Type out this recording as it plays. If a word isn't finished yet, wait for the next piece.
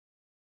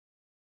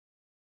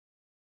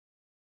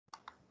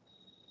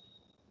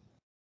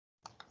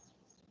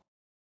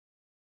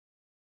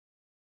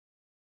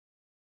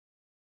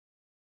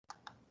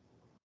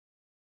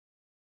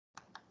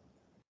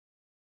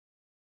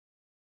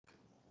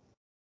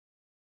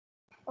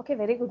Okay,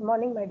 very good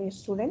morning, my dear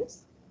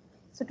students.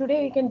 So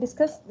today we can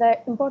discuss the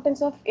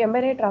importance of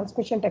M-ary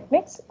transmission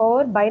techniques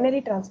or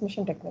binary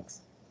transmission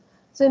techniques.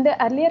 So in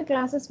the earlier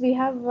classes, we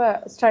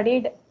have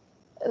studied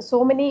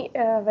so many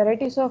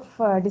varieties of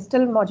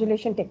digital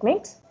modulation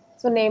techniques.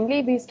 So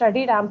namely, we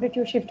studied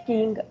amplitude shift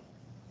keying,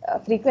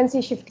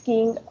 frequency shift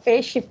keying,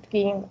 phase shift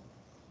keying.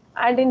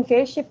 And in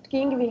phase shift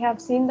keying, we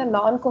have seen the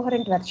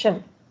non-coherent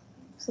version.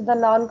 So the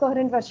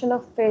non-coherent version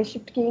of phase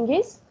shift keying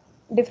is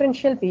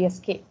differential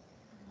PSK.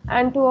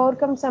 And to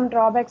overcome some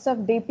drawbacks of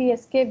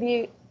DPSK,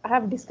 we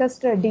have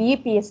discussed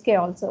DEPSK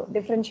also,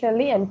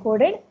 differentially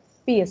encoded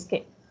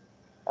PSK.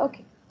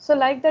 Okay, so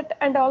like that,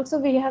 and also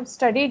we have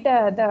studied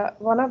the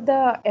one of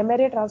the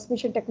M-ary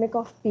transmission technique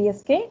of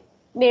PSK,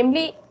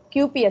 namely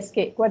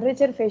QPSK,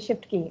 quadrature phase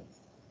shift keying.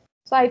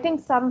 So I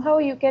think somehow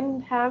you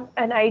can have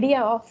an idea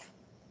of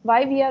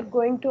why we are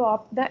going to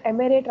opt the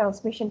M-ary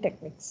transmission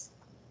techniques.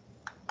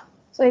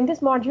 So in this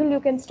module, you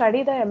can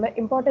study the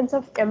importance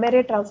of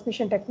M-ary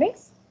transmission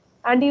techniques,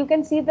 and you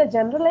can see the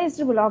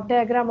generalized block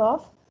diagram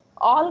of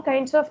all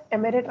kinds of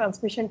M-ary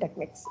transmission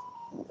techniques.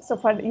 So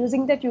for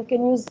using that, you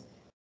can use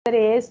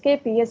either ASK,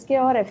 PSK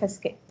or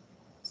FSK.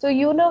 So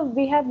you know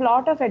we have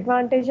lot of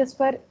advantages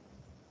for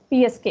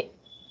PSK.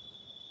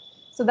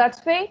 So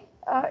that's why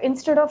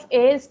instead of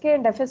ASK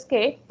and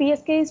FSK,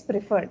 PSK is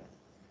preferred.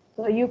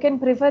 So you can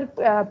prefer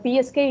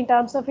PSK in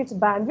terms of its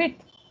bandwidth,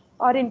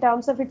 or in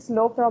terms of its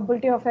low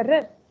probability of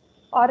error,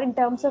 or in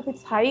terms of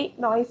its high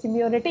noise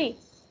immunity,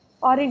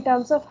 or in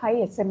terms of high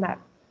SMR.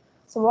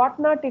 So what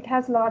not, it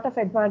has a lot of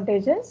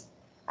advantages,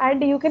 and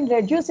you can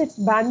reduce its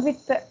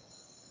bandwidth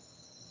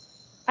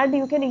and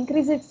you can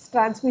increase its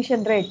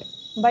transmission rate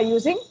by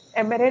using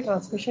M-ary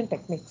transmission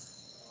techniques.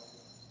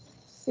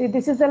 See,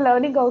 this is the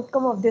learning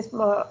outcome of this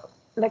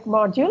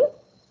module.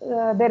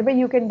 Thereby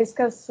you can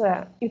discuss,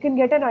 you can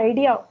get an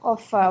idea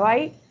of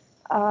why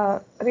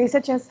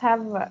researchers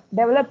have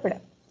developed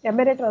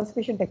M-ary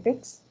transmission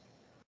techniques.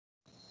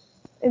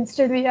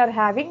 Instead, we are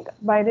having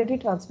binary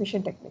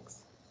transmission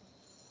techniques.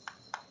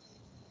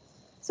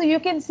 So you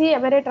can see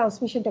M-ary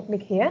transmission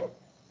technique here.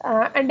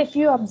 And if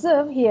you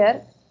observe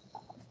here,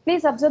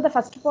 please observe the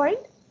first point.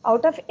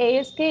 Out of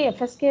ASK,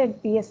 FSK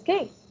and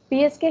PSK,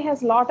 PSK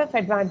has lot of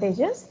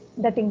advantages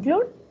that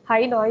include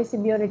high noise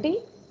immunity,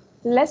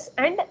 less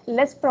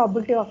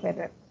probability of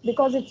error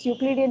because its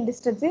Euclidean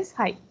distance is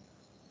high.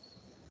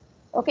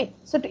 Okay,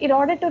 so in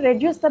order to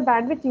reduce the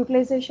bandwidth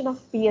utilization of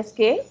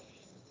PSK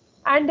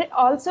and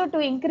also to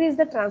increase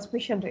the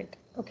transmission rate.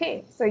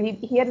 Okay, so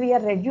here we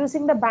are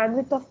reducing the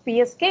bandwidth of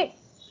PSK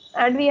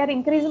and we are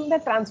increasing the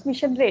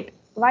transmission rate.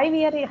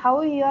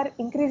 How we are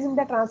increasing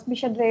the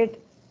transmission rate?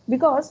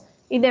 Because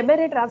in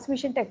M-ary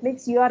transmission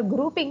techniques, you are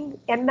grouping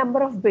n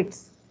number of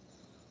bits.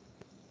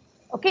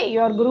 Okay, you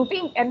are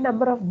grouping n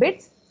number of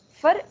bits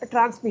for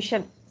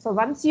transmission. So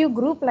once you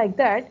group like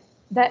that,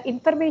 the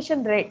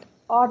information rate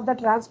or the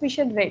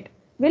transmission rate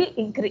will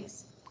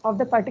increase, of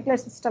the particular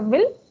system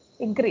will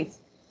increase.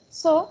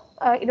 So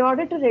in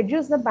order to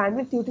reduce the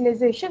bandwidth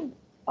utilization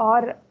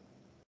or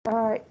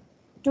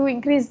to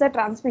increase the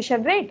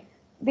transmission rate,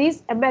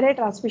 these M-ary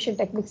transmission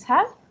techniques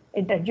have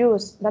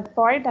introduced. That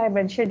point I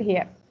mentioned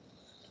here.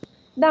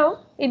 Now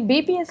in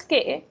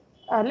BPSK,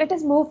 let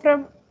us move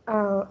from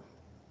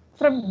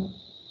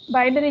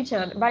binary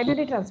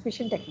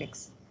transmission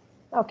techniques.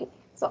 Okay,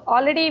 so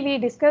already we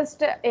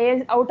discussed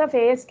out of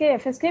ASK,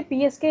 FSK,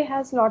 PSK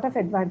has lot of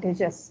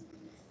advantages.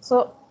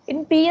 So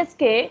in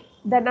PSK,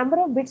 the number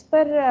of bits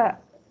per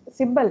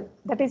symbol,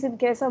 that is in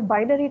case of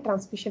binary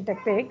transmission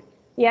technique,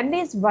 n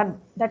is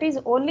 1, that is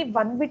only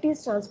 1 bit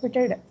is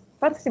transmitted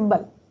per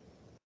symbol.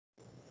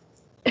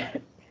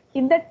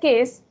 In that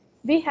case,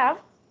 we have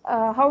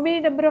how many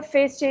number of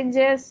phase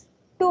changes?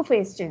 2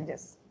 phase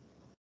changes,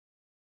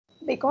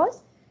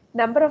 because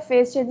number of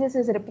phase changes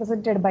is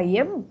represented by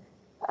m,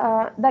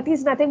 that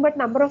is nothing but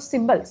number of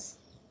symbols.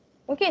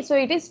 Okay, so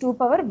it is 2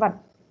 power 1.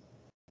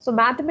 So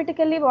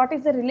mathematically, what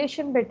is the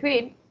relation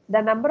between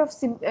the number of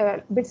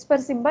bits per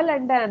symbol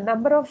and the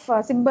number of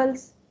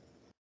symbols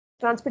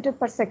transmitted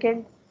per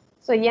second?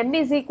 So n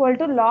is equal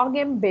to log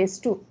m base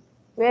 2,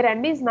 where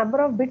n is number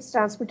of bits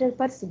transmitted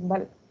per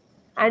symbol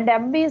and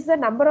m is the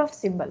number of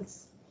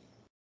symbols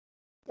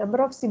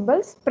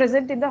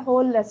present in the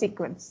whole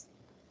sequence.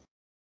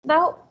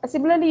 Now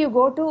similarly, you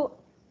go to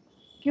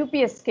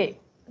QPSK.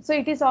 So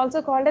it is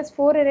also called as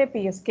 4-array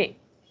PSK.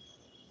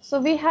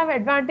 So we have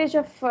advantage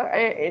of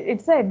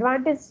it's the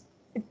advantage.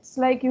 It's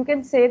like you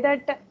can say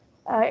that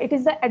it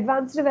is the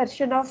advanced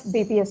version of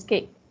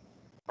BPSK,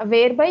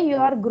 whereby you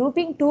are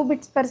grouping 2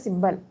 bits per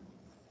symbol.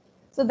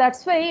 So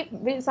that's why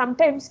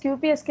sometimes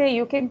QPSK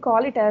you can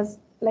call it as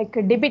like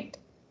a dibit.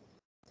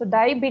 So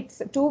die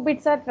bits, 2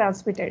 bits are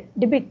transmitted,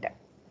 dibit.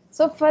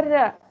 So for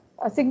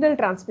a signal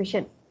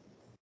transmission.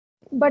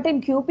 But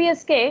in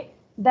QPSK,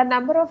 the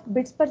number of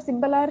bits per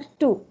symbol are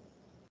 2.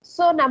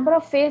 So number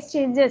of phase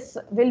changes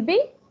will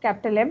be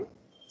capital M.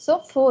 So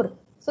 4.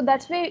 So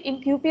that's why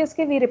in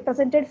QPSK we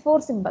represented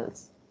 4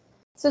 symbols.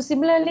 So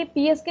similarly,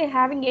 PSK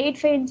having 8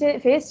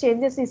 phase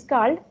changes is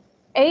called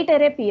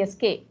 8-array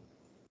PSK.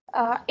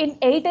 in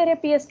 8-array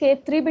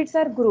PSK, 3 bits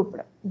are grouped.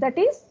 That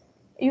is,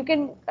 you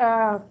can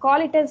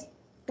call it as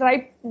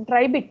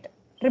tribit.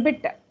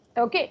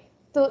 Okay,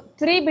 so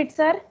 3 bits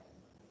are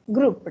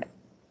grouped.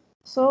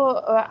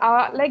 So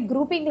like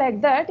grouping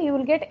like that, you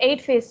will get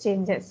 8 phase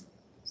changes.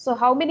 So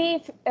how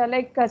many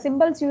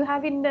symbols you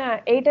have in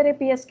 8-array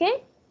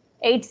PSK?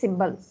 8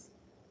 symbols.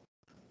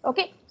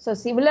 Okay, so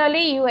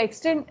similarly, you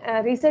extend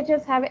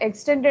researchers have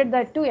extended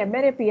that to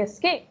M-ary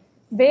PSK,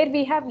 where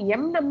we have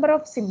m number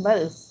of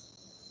symbols,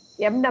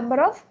 and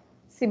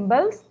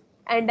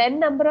n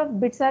number of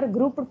bits are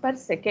grouped per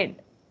second.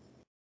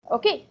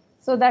 Okay,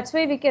 so that's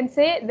why we can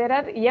say there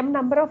are m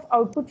number of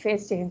output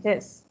phase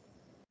changes.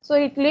 So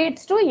it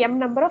leads to m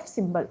number of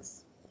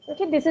symbols.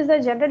 Okay, this is the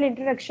general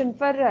introduction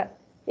for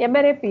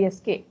M-ary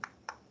PSK.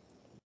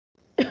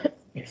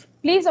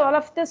 Please, all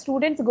of the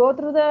students go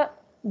through the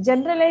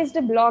generalized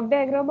block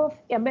diagram of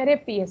M-ary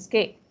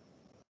PSK.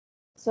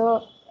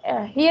 So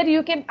here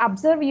you can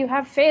observe you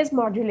have phase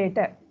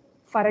modulator.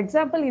 For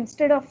example,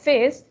 instead of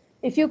phase,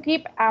 if you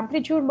keep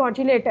amplitude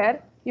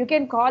modulator, you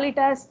can call it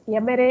as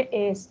M-ary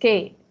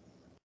ASK.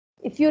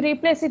 If you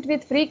replace it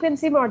with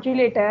frequency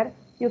modulator,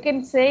 you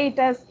can say it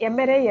as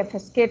M-ary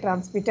FSK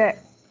transmitter.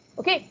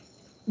 Okay,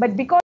 but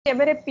because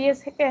M-ary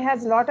PSK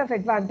has a lot of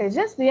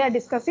advantages, we are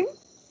discussing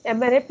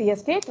M-ary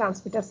PSK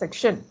transmitter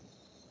section.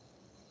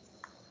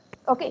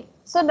 Okay,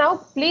 so now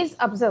please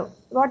observe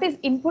what is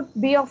input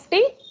B of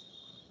t.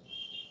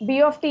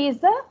 B of t is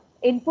the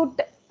input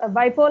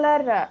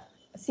bipolar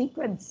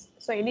sequence.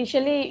 So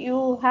initially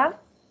you have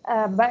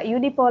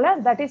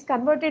unipolar, that is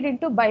converted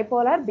into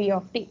bipolar B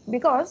of t,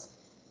 because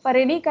for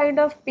any kind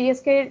of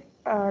PSK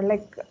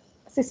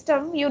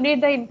system, you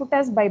need the input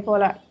as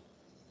bipolar.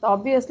 So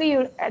obviously,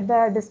 you at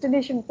the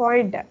destination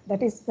point,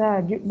 that is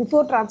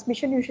before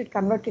transmission, you should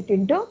convert it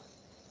into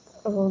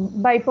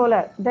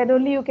bipolar. Then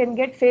only you can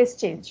get phase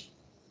change.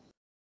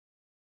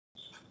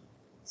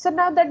 So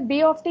now that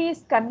B of t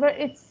is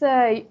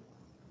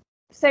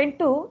sent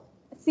to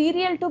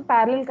serial to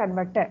parallel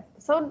converter.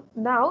 So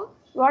now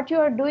what you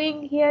are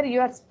doing here,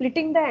 you are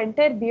splitting the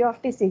entire B of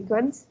t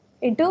sequence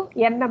into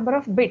n number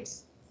of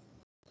bits.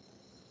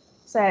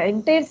 So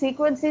entire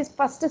sequence is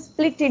first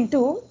split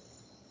into,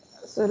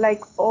 so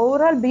like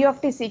overall B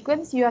of t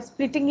sequence, you are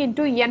splitting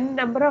into n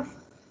number of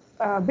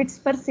bits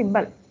per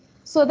symbol,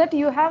 so that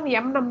you have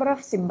m number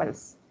of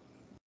symbols.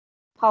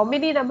 How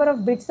many number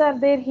of bits are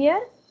there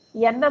here?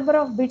 N number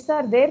of bits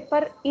are there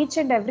per each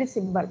and every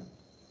symbol.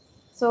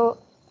 So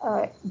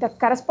the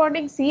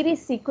corresponding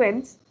series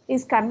sequence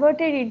is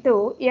converted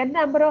into n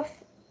number of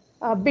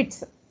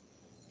bits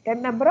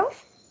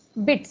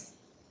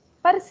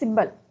per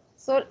symbol.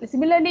 So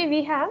similarly,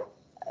 we have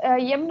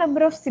m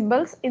number of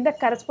symbols in the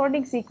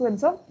corresponding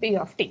sequence of B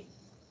of t.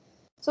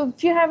 So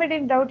if you have it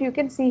in doubt, you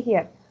can see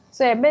here.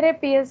 So M-ary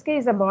PSK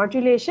is a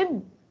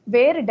modulation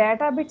where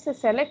data bits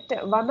select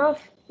one of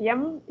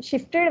m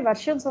shifted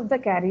versions of the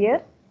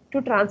carrier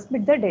to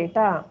transmit the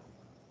data.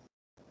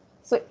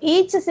 So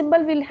each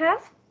symbol will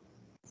have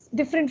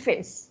different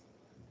phase.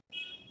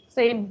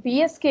 So in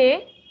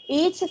PSK,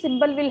 each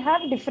symbol will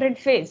have different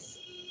phase.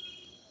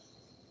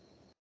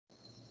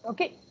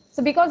 Okay.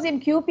 So because in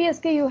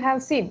QPSK you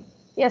have seen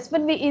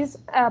S1V is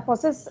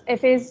possess a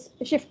phase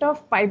shift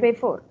of pi by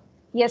 4,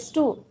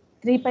 S2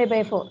 3 pi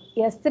by 4,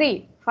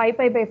 S3 5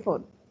 pi by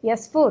 4,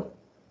 S4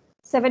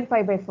 7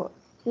 pi by 4.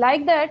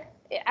 Like that,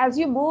 as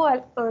you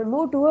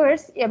move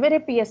towards M-ary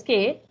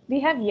PSK, we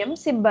have m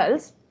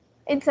symbols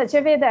in such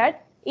a way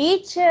that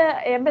each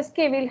symbol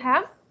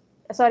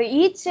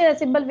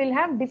will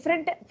have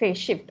different phase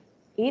shift.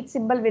 Each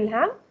symbol will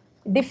have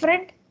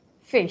different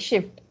phase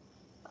shift.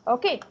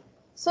 Okay.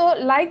 So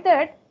like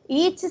that,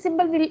 each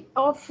symbol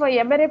of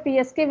M-ary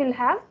PSK will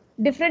have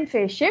different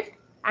phase shift,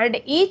 and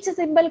each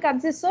symbol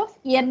consists of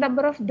n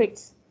number of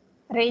bits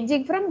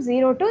ranging from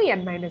 0 to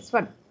n minus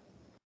 1.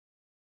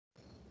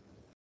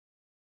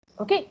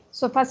 Okay,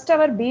 so first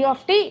our B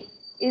of t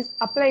is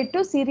applied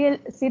to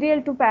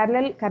serial to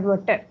parallel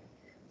converter.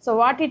 So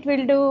what it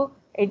will do?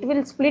 It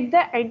will split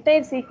the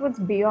entire sequence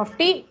B of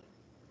t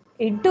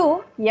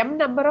into m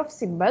number of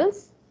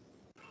symbols,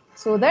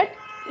 so that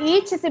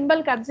each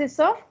symbol consists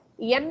of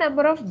n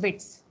number of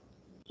bits.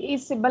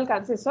 Each symbol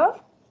consists of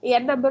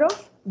n number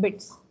of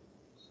bits.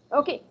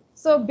 Okay,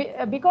 so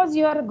because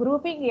you are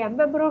grouping n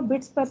number of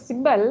bits per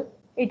symbol,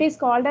 it is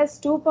called as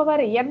 2 power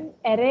n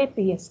array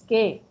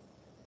PSK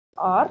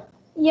or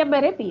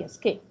M-ary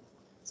PSK.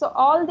 So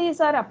all these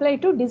are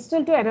applied to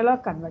digital to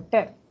analog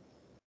converter.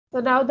 So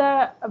now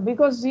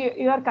because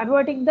you are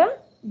converting the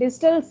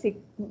digital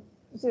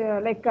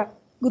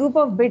group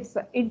of bits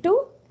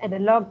into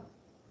analog.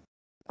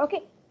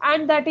 Okay,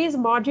 and that is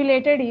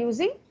modulated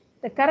using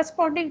the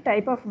corresponding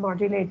type of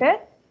modulator,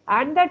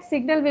 and that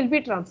signal will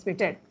be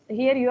transmitted.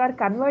 Here you are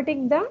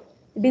converting the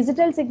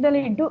digital signal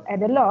into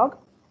analog,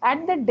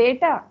 and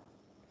the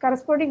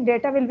corresponding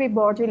data will be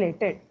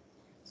modulated.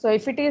 So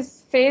if it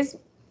is phase,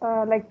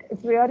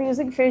 if we are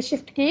using phase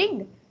shift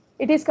keying,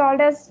 it is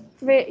called as,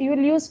 you will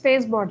use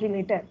phase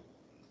modulator.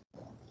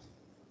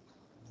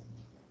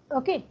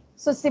 Okay,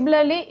 So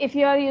similarly, if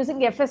you are using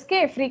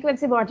FSK,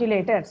 frequency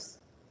modulators.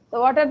 So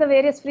what are the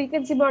various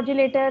frequency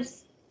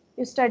modulators?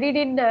 You studied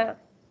in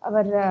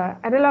our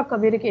analog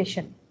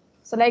communication.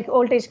 So like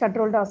voltage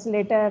controlled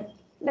oscillator,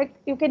 like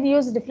you can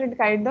use different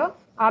kind of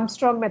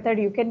Armstrong method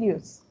you can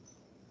use.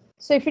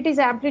 So if it is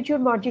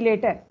amplitude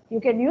modulator, you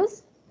can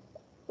use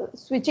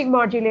switching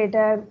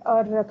modulator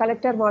or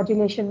collector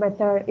modulation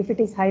method if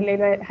it is high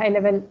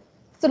level.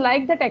 So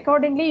like that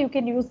accordingly you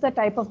can use the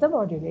type of the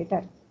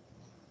modulator.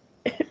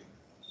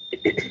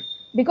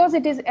 Because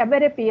it is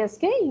M-ary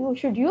PSK, you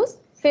should use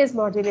phase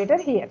modulator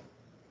here.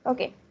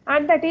 Okay,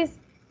 and that is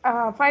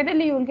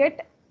finally you will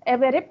get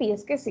M-ary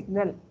PSK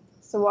signal.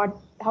 So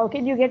how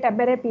can you get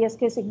M-ary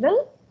PSK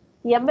signal?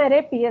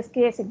 M-ary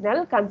PSK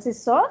signal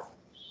consists of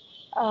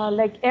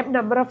like m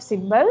number of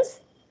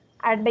symbols,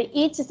 and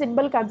each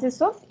symbol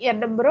consists of n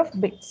number of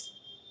bits.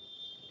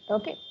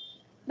 Okay.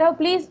 Now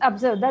please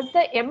observe that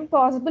the m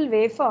possible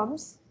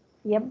waveforms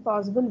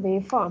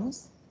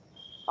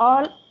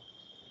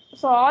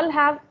all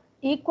have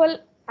equal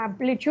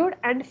amplitude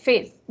and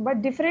phase, but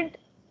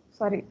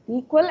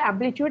equal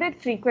amplitude and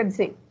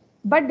frequency,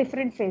 but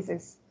different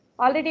phases.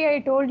 Already I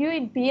told you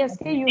in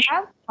PSK you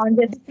have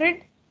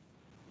different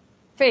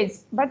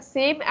phase, but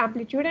same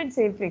amplitude and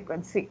same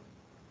frequency.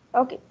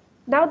 Okay.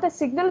 Now the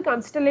signal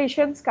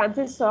constellations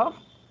consists of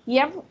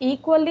m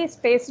equally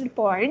spaced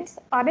points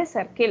on a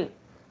circle.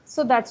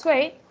 So that's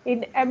why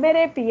in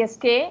M-ary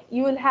PSK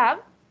you will have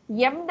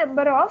m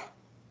number of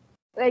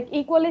like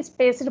equally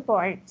spaced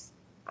points,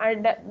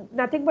 and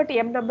nothing but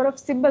m number of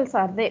symbols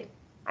are there,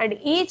 and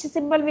each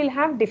symbol will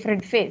have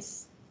different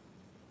phase.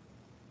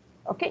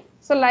 Okay,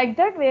 so like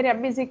that, where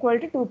m is equal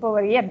to 2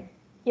 power n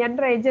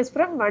ranges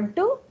from 1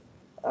 to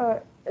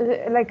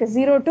like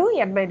 0 to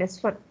n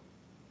minus 1.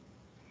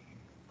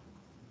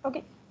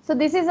 Okay, so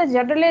this is a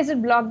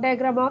generalized block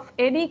diagram of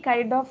any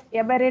kind of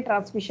M-ary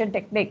transmission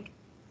technique.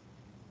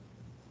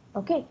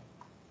 Okay,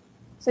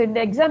 so in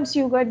the exams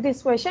you got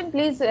this question,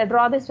 please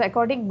draw this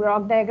according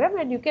block diagram,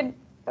 and you can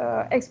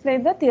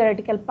explain the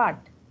theoretical part,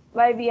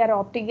 why we are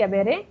opting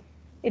M-ary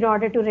in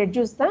order to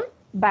reduce the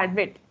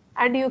bandwidth,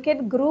 and you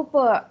can group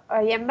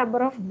n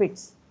number of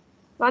bits.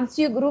 Once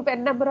you group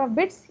n number of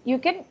bits, you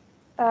can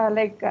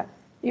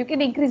you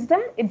can increase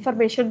the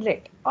information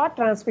rate or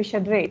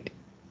transmission rate.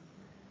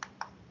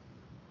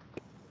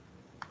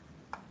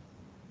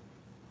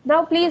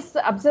 Now please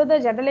observe the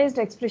generalized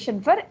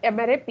expression for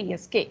M-ary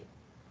PSK.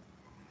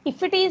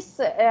 If it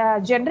is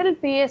general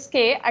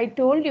PSK, I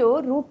told you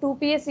root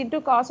 2ps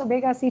into cos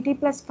omega ct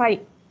plus phi.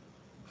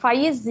 Phi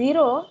is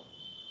 0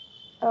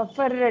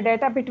 for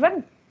data bit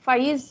 1. Phi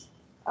is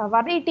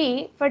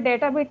 180 for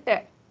data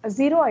bit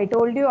 0. I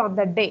told you on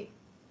that day.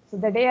 So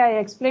the day I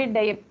explained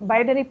the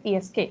binary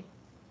PSK.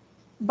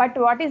 But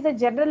what is the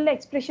general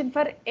expression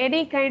for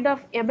any kind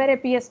of M-ary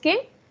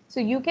PSK? So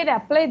you can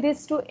apply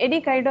this to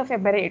any kind of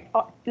M-ary,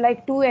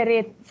 like 2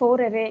 array,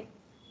 4 array,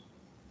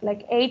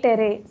 like 8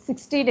 array,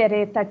 16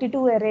 array,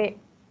 32 array,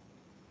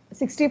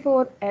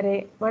 64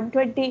 array,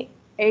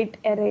 128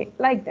 array,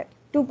 like that,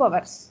 2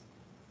 powers.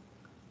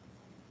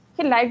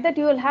 Okay, like that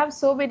you will have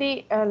so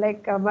many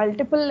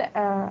multiple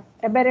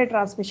M-ary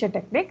transmission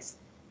techniques.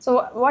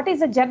 So what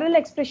is the general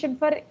expression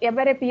for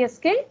M-ary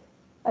PSK?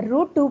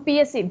 Root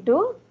 2ps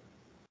into,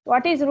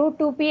 what is root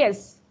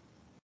 2ps?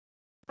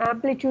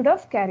 Amplitude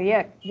of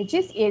carrier, which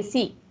is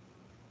AC,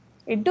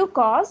 into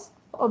cos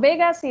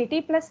omega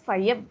ct plus phi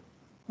m.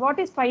 What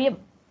is phi m?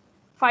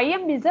 Phi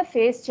m is the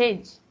phase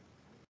change.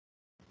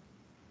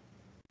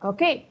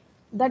 Okay,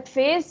 that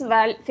phase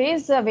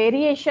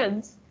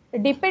variations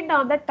depend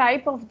on the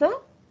type of the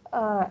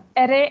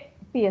array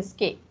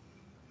PSK.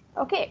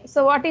 Okay,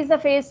 so what is the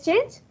phase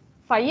change?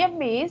 Phi m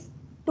is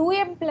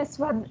 2m plus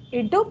 1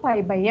 into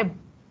pi by m.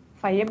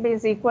 Phi m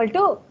is equal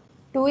to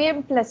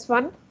 2m plus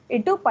 1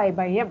 into pi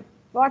by m.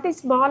 What is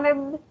small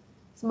m?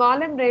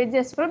 Small m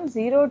ranges from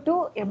 0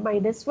 to m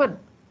minus 1.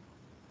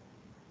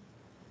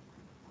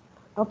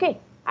 Okay,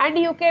 and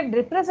you can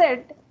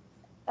represent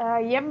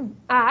m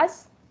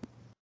as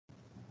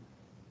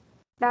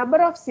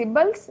number of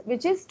symbols,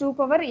 which is 2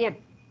 power n,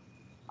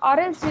 or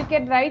else you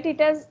can write it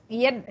as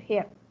n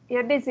here.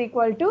 N is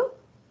equal to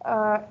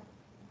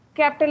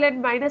capital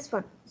N minus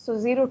 1. So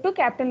 0 to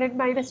capital N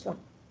minus 1.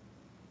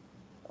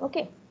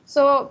 Okay,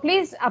 so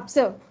please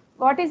observe.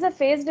 What is the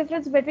phase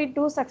difference between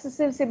two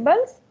successive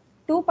symbols?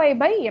 2 pi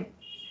by m.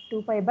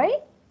 2 pi by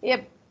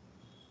m.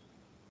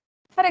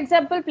 For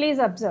example, please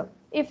observe.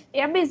 If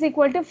m is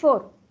equal to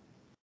 4,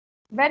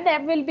 when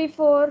m will be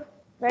 4?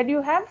 When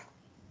you have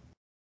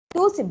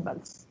two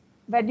symbols.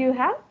 When you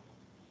have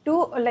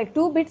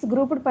two bits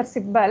grouped per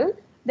symbol,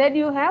 then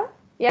you have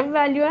m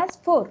value as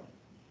 4.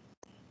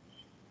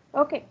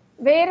 Okay,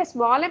 where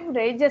small m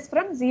ranges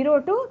from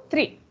 0 to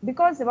 3,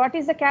 because what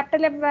is the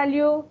capital M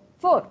value?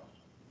 4.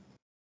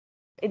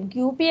 In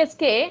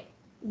QPSK,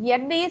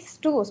 n is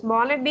 2,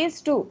 small n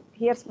is 2.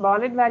 Here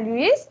small n value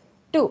is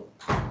 2.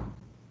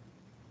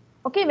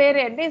 Okay, where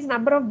n is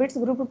number of bits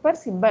grouped per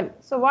symbol.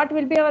 So what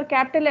will be our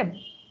capital M?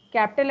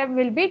 Capital M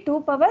will be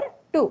 2 power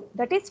 2,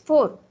 that is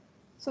 4.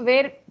 So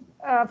where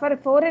for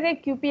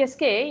 4-array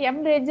QPSK,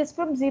 M ranges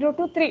from 0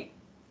 to 3.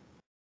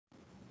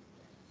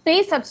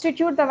 Please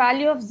substitute the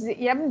value of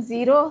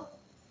M0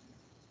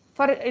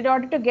 in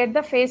order to get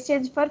the phase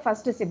change for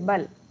first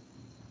symbol.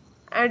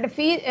 And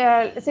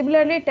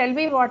similarly, tell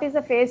me what is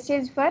the phase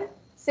change for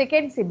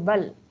second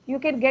symbol. You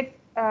can get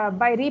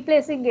by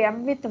replacing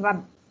M with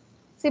 1.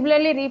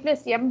 Similarly,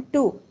 replace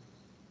M2.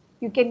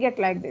 You can get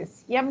like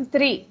this.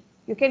 M3.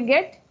 You can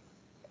get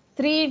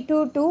 3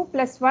 into 2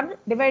 plus 1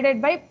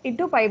 divided by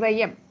into pi by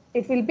M.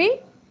 It will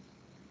be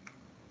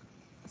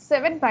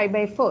 7 pi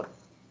by 4.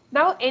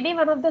 Now, any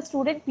one of the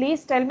student,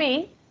 please tell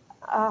me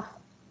what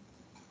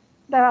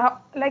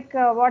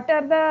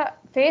are the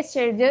phase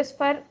changes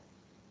for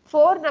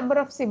 4 number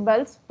of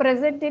symbols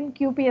present in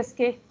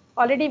QPSK.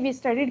 Already we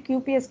studied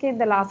QPSK in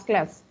the last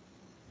class.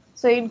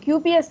 So in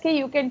QPSK,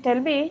 you can tell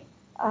me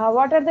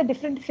what are the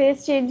different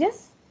phase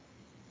changes.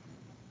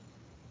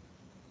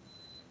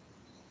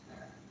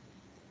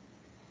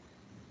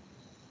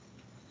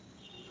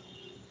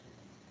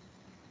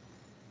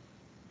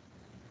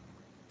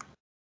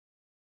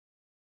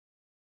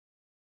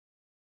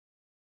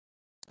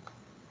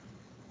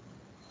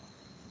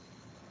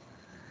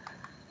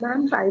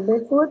 Ma'am, pi by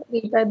 4,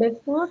 3 pi by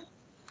 4,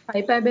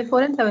 5 pi by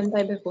 4 and 7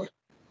 pi by 4.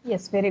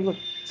 Yes, very good.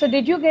 So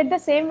did you get the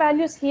same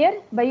values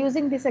here by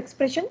using this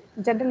expression,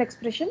 general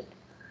expression?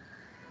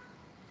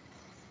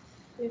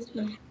 Yes,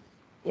 ma'am.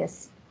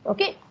 Yes.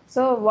 Okay.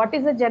 So what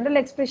is the general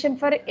expression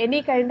for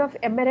any kind of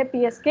M-ary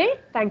PSK?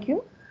 Thank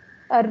you.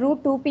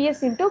 Root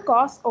 2ps into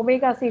cos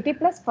omega ct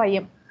plus phi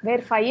m, where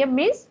phi m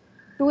is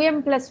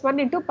 2m plus 1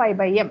 into pi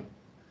by m.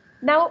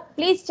 Now,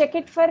 please check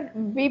it for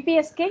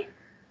BPSK.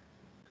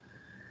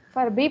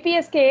 For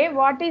BPSK,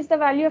 what is the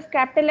value of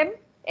capital M?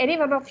 Any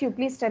one of you,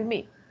 please tell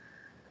me.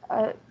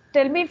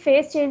 Tell me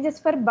phase changes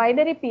for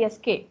binary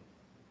PSK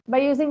by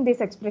using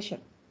this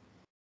expression.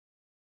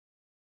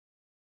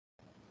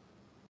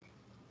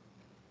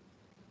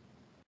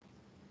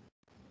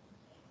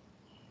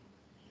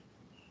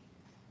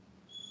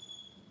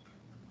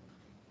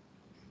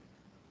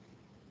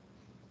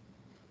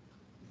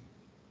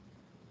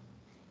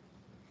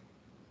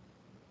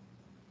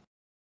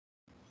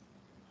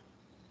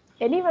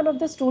 Any one of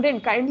the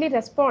student kindly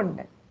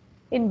respond.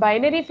 In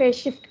binary phase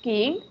shift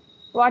keying,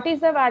 what is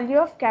the value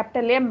of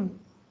capital M?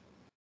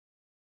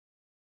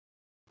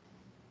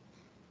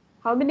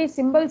 How many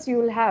symbols you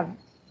will have?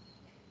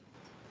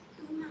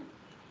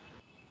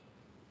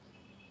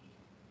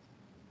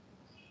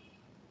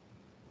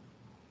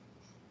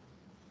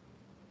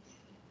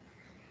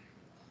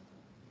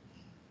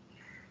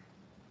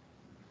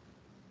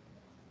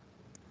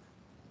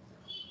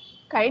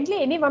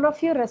 Kindly any one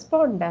of you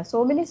respond.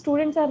 So many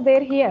students are there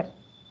here.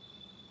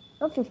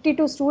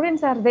 52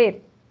 students are there.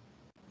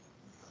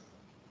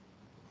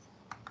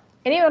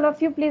 Any one of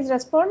you please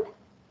respond.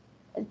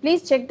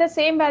 Please check the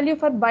same value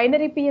for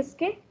binary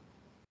PSK.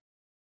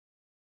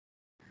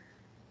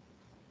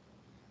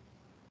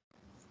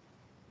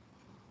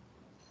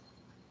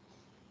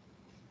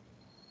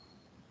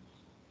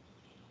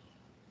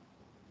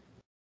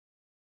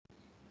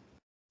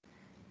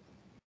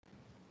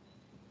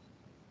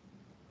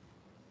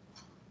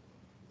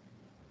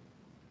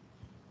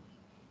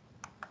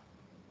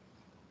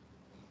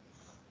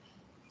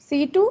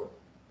 C2?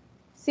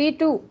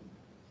 C2.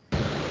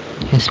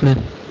 Yes,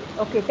 ma'am.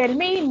 Okay, tell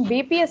me in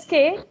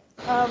BPSK,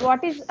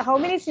 how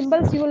many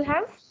symbols you will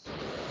have?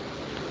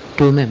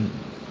 2, ma'am.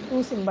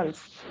 2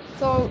 symbols.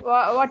 So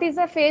what is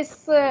the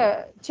phase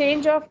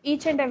change of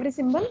each and every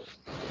symbol?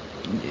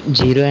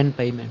 0 and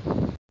pi,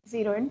 ma'am.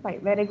 0 and pi.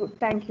 Very good.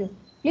 Thank you.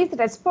 Please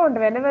respond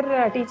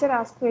whenever teacher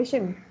asks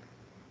question,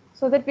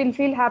 so that we'll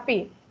feel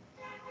happy.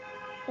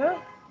 Huh?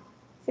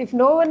 So if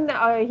no one,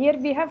 here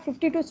we have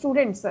 52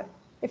 students.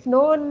 If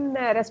no one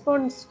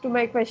responds to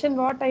my question,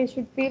 what I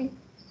should feel,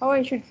 how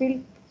I should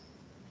feel,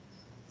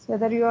 so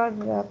whether you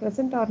are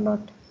present or not.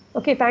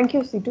 Okay, thank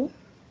you, C2.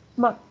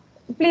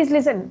 Please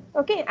listen.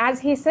 Okay, as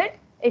he said,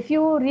 if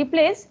you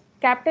replace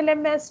capital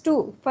M as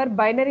 2 for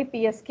binary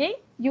PSK,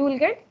 you will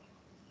get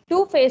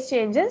 2 phase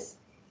changes.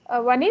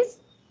 One is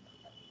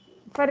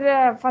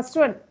for first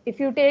one, if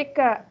you take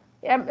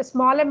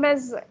small m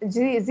as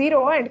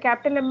 0 and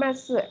capital M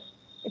as,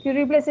 if you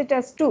replace it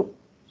as 2,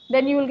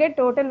 then you will get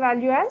total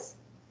value as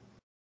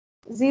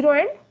 0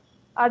 and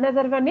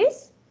another one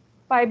is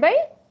pi by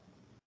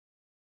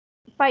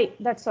pi,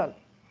 that's all.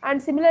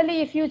 And similarly,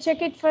 if you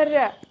check it for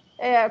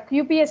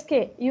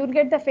QPSK, you will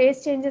get the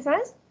phase changes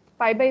as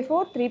pi by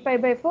 4, 3 pi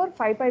by 4,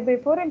 5 pi by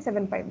 4 and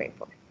 7 pi by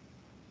 4.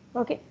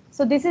 Okay,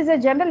 so this is a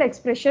general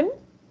expression.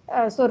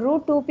 So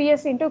root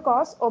 2ps into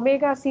cos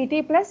omega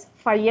ct plus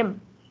phi m.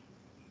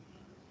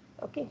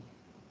 Okay.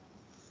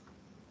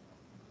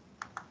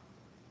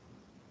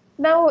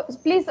 Now,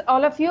 please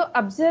all of you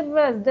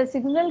observe the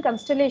signal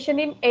constellation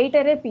in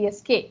 8-array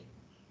PSK.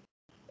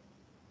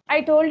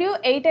 I told you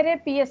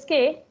 8-array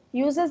PSK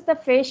uses the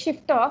phase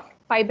shift of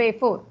pi by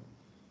 4.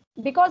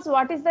 Because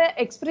what is the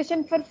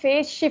expression for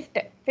phase shift?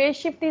 Phase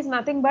shift is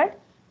nothing but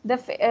the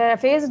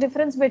phase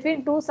difference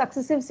between 2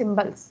 successive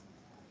symbols.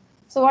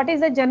 So what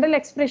is the general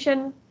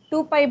expression?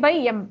 2 pi by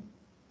m.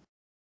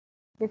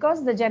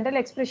 because the general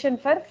expression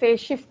for phase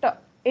shift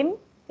in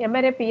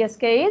M-ary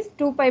PSK is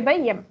 2 pi by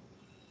m.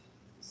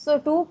 So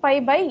 2 pi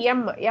by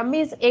m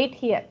is 8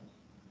 here.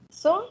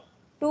 So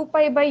 2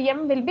 pi by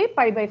m will be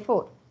pi by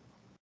 4.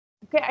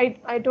 Okay,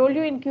 I told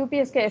you in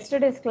QPSK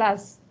yesterday's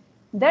class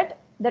that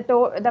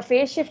the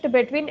phase shift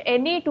between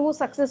any two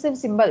successive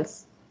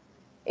symbols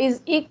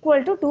is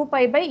equal to 2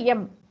 pi by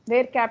m,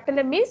 where capital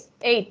M is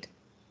 8.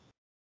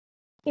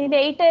 In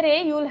 8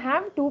 array, you will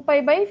have 2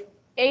 pi by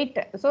 8.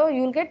 So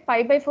you will get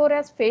pi by 4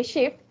 as phase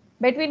shift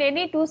between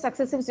any two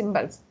successive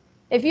symbols.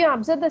 If you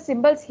observe the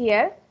symbols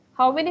here,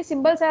 how many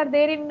symbols are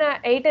there in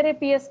 8 array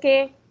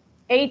PSK?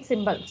 8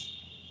 symbols.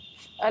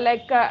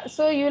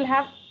 So you will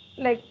have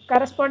like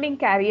corresponding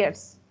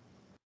carriers.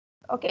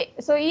 Okay,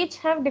 so each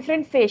have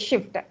different phase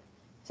shift.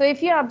 So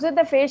if you observe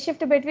the phase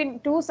shift between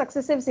two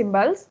successive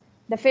symbols,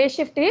 the phase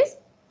shift is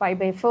pi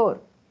by 4.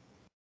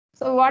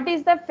 So what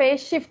is the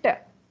phase shift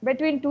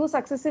between two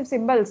successive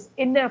symbols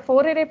in a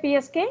 4 array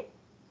PSK?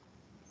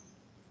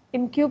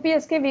 In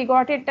QPSK we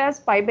got it as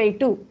pi by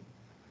 2.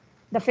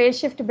 The phase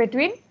shift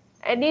between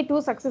any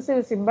two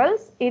successive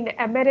symbols in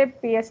M-ary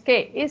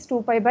PSK is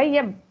 2 pi by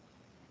m.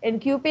 In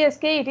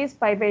QPSK it is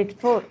pi by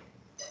 4,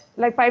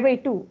 like pi by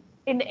 2.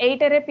 In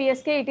 8 array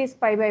PSK it is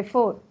pi by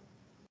 4.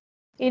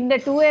 In the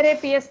 2 array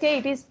PSK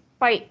it is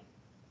pi,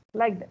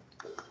 like that.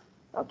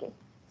 Okay,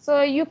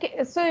 so you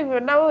can, so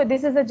now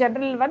this is a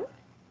general one.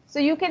 So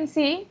you can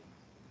see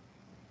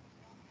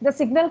the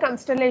signal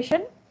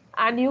constellation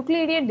and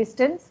Euclidean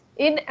distance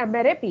in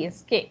M-ary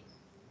PSK.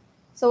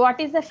 So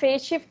what is the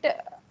phase shift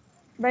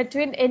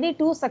between any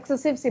two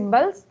successive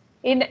symbols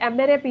in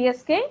M-ary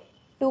PSK?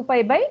 2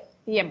 pi by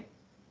m.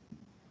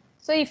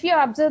 So if you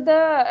observe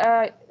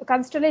the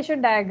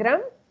constellation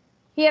diagram,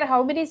 here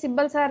how many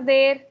symbols are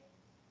there?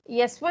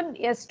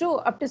 S1,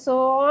 S2 up to so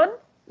on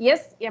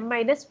Sm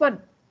minus 1.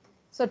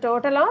 So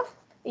total of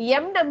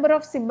m number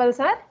of symbols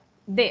are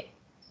there.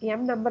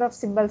 M number of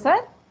symbols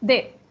are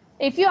there.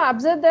 If you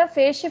observe the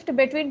phase shift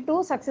between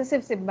two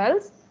successive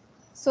symbols,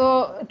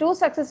 so two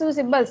successive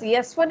symbols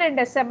S1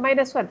 and Sm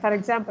minus 1, for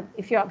example,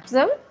 if you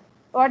observe,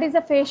 what is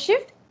the phase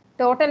shift?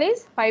 Total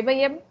is pi by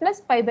m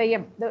plus pi by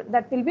m.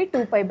 That will be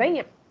 2 pi by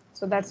m.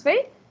 So that's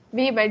why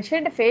we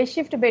mentioned phase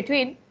shift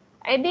between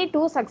any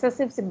two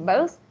successive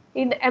symbols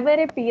in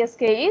M-ary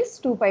PSK is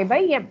 2 pi by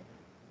m.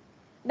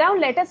 Now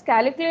let us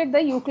calculate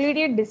the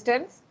Euclidean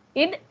distance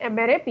in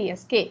M-ary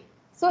PSK.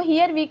 So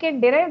here we can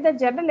derive the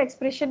general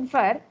expression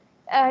for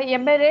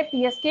M-ary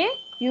PSK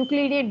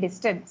Euclidean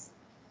distance.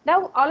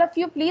 Now all of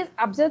you please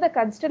observe the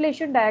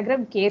constellation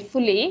diagram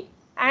carefully,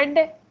 and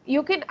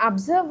you can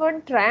observe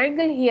one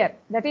triangle here,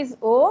 that is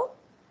OAB.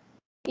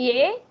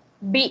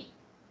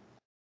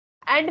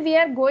 And we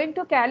are going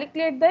to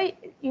calculate the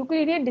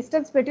Euclidean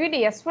distance between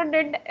S1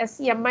 and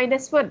Sm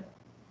minus 1.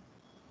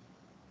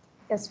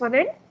 S1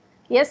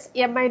 and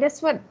Sm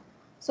minus 1.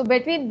 So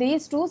between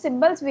these two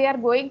symbols we are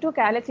going to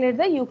calculate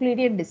the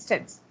Euclidean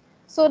distance.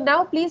 So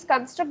now please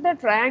construct the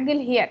triangle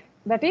here,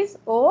 that is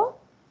O.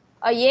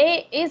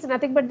 A is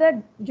nothing but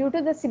due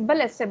to the symbol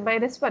Sm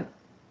minus 1,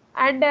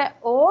 and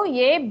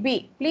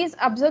OAB. Please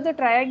observe the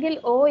triangle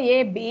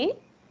OAB,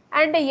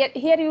 and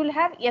here you will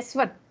have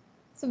S1.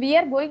 So we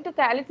are going to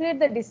calculate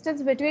the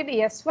distance between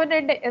S1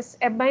 and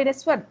Sm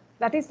minus 1.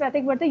 That is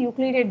nothing but the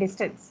Euclidean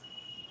distance.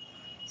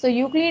 So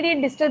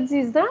Euclidean distance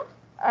is the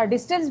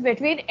distance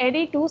between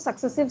any two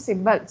successive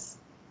symbols.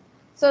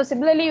 So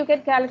similarly you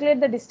can calculate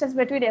the distance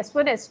between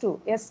S1, S2,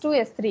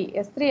 S2, S3,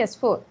 S3,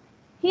 S4.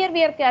 Here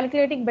we are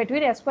calculating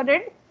between S1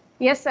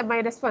 and Sm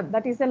minus 1.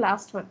 That is the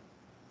last one.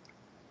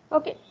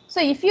 Okay. So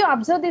if you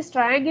observe this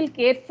triangle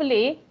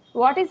carefully,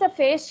 what is the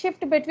phase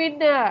shift between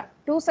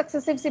two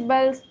successive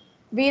symbols?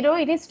 We know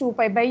it is 2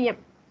 pi by m.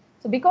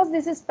 So because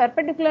this is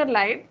perpendicular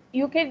line,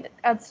 you can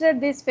consider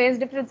this phase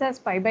difference as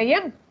pi by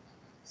m.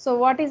 So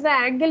what is the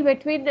angle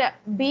between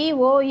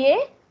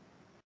BOA?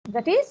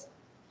 That is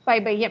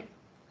pi by m.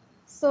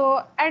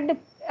 So and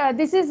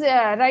this is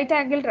a right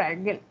angle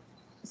triangle.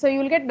 So you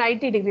will get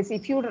 90 degrees.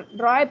 If you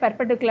draw a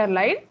perpendicular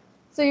line,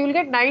 so you will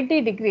get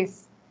 90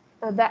 degrees.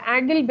 The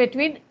angle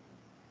between,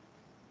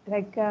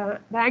 the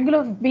angle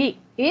of B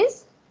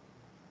is,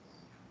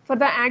 for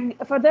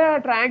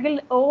the triangle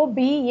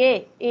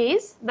OBA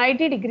is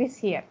 90 degrees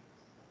here.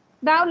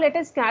 Now let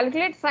us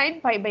calculate sin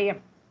pi by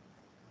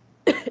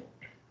m.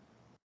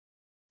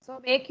 So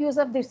make use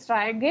of this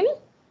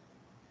triangle.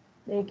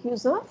 Make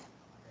use of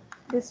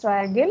this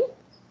triangle.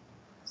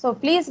 So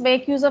please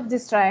make use of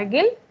this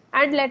triangle,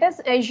 and let us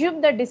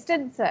assume the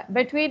distance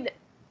between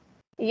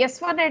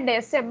S1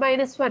 and Sm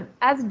minus 1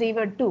 as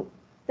d12.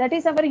 That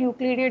is our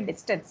Euclidean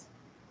distance.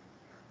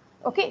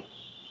 Okay.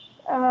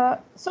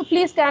 So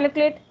please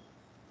calculate.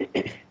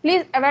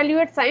 Please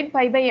evaluate sin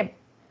pi by m.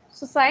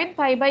 So sin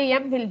pi by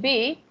m will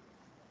be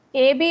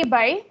AB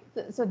by,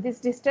 so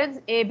this distance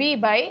AB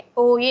by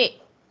OA.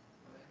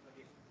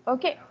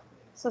 Okay.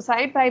 So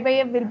sin pi by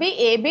m will be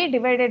AB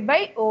divided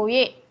by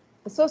OA.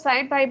 So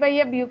sin pi by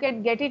m you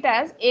can get it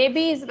as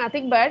AB is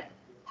nothing but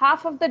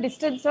half of the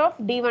distance of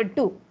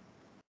d12,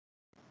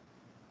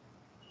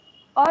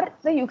 or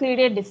the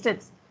Euclidean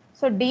distance.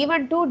 So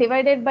D12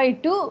 divided by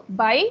 2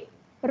 by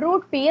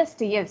root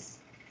PSTS.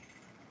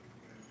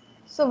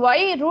 So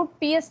why root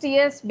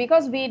PSTS?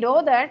 Because we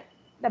know that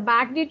the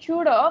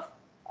magnitude of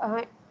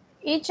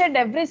each and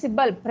every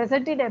symbol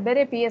present in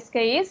M-ary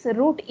PSK is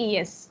root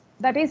ES.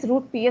 That is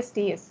root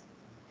PSTS.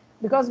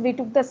 Because we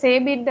took the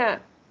same in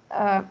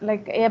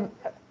like a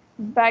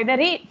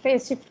binary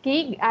phase shift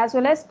keying as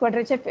well as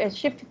quadrature phase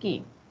shift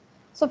keying.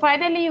 So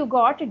finally you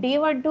got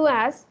D12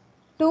 as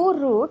 2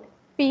 root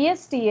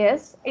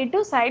PSTS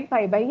into sin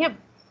pi by m.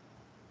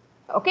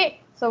 Okay.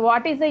 So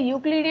what is the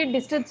Euclidean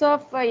distance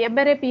of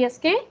M-ary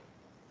PSK?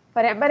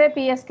 For M-ary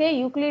PSK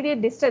Euclidean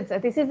distance,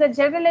 this is the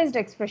generalized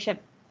expression.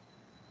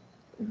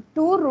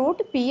 2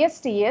 root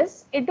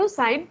PSTS into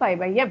sin pi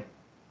by m.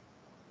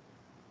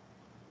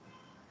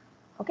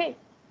 Okay.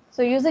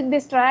 So using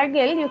this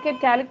triangle, you can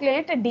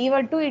calculate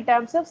D12 in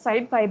terms of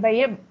sin pi by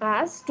m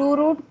as 2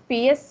 root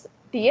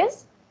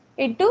PSTS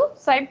into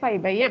sin pi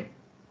by m,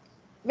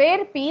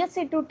 where PS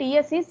into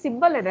TS is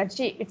symbol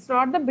energy, it's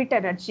not the bit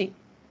energy.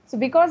 So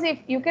because if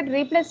you can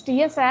replace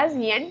TS as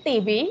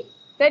NTB,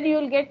 then you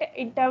will get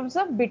in terms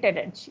of bit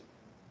energy.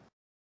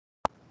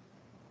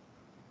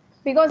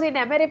 Because in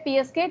M-ary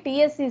PSK,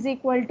 TS is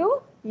equal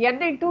to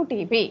N into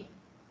TB,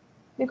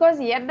 because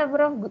N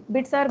number of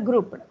bits are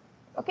grouped,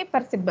 okay,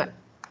 per symbol.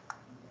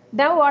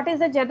 Now what is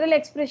the general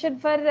expression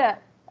for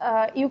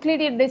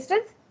Euclidean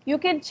distance? You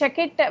can check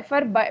it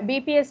for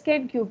BPSK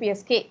and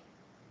QPSK.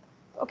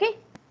 Okay,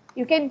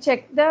 you can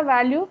check the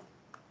value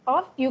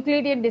of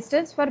Euclidean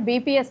distance for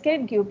BPSK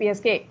and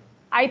QPSK.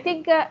 I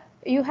think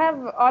you have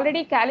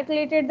already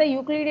calculated the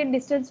Euclidean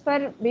distance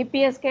for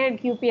BPSK and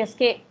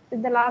QPSK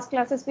in the last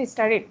classes we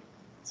studied.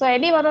 So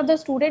any one of the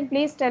student,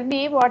 please tell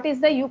me what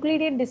is the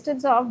Euclidean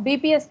distance of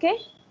BPSK?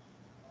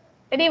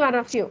 Any one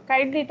of you,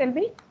 kindly tell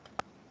me.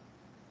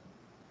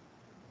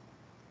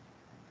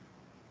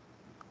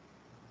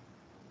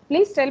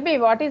 Please tell me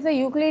what is the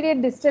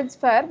Euclidean distance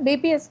for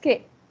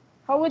BPSK?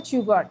 How much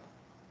you got?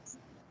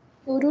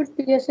 2 root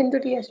PS into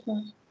TS,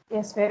 ma'am.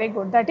 Yes, very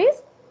good. That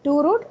is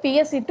 2 root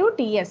PS into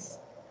TS.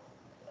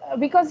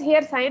 Because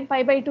here sin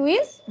pi by 2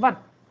 is 1.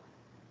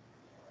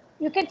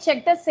 You can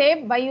check the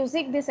same by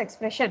using this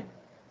expression.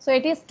 So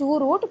it is 2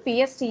 root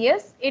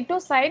PSTS into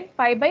sin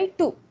pi by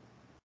 2.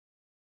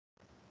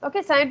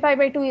 Okay, sin pi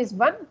by 2 is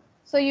 1.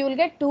 So you will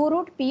get 2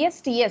 root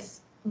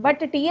PSTS. But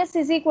TS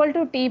is equal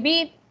to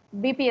TB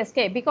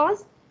BPSK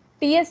because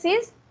TS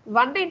is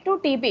 1 into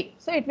TB.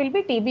 So it will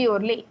be TB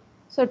only.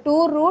 So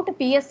 2 root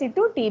PS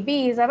into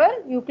TB is our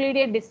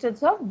Euclidean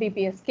distance of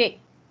BPSK.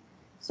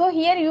 So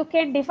here you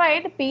can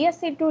define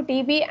PS into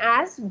TB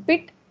as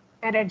bit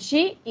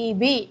energy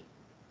EB.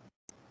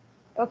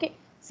 Okay.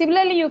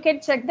 Similarly, you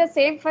can check the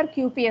same for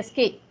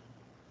QPSK.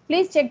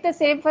 Please check the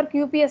same for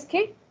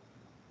QPSK.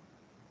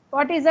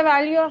 What is the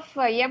value of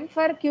M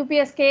for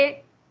QPSK?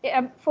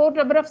 4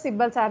 number of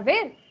symbols are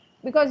there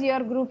because you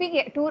are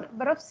grouping 2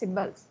 number of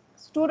symbols.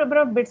 2 number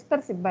of bits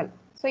per symbol.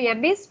 So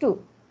N is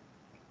 2.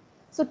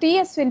 So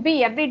TS will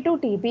be N into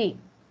TB.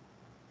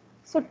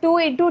 So 2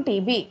 into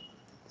TB.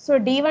 So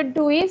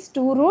D12 is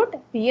 2 root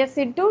PS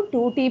into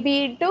 2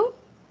 TB into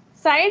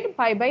sin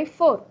pi by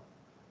 4.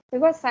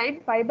 Because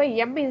sin pi by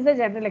m is the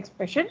general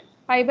expression,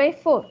 pi by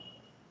 4.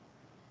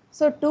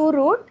 So 2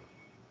 root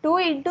 2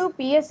 into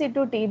PS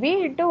into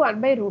TB into 1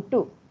 by root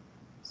 2.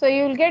 So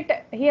you will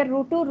get here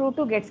root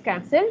 2 gets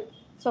cancelled.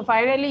 So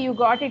finally you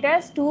got it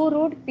as 2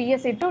 root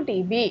PS into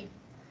TB.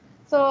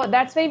 So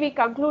that's why we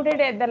concluded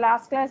at the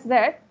last class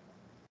that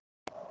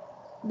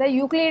the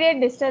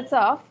Euclidean distance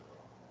of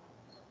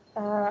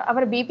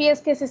our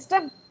BPSK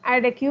system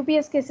and a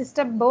QPSK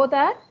system both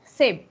are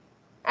same,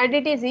 and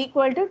it is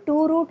equal to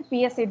 2 root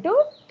PS into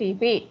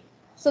TB.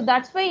 So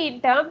that's why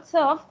in terms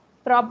of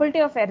probability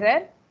of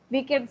error,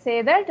 we can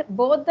say that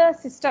both the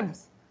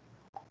systems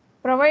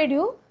provide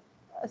you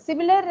a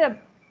similar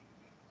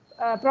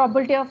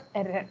probability of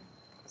error.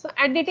 So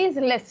and it is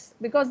less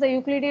because the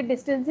Euclidean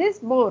distance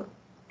is more,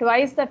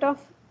 twice that of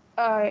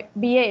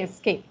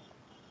BASK.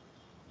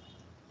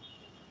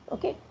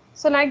 Okay.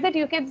 So like that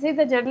you can see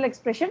the general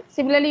expression.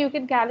 Similarly, you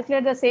can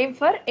calculate the same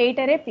for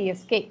 8-ary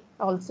PSK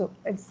also,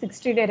 and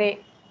 16 array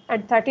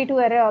and 32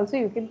 array also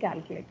you can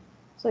calculate.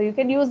 So you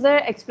can use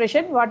the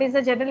expression. What is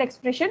the general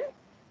expression?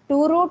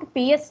 2 root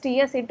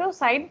PSTS into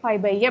sin pi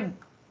by m.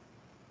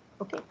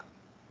 Okay.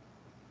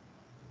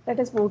 Let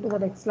us move to the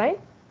next slide.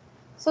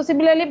 So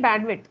similarly,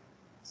 bandwidth.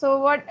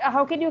 So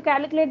how can you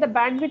calculate the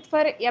bandwidth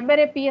for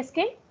M-ary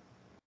PSK?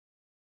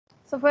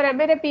 So for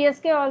M-ary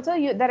PSK also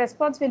the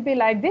response will be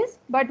like this,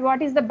 but what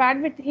is the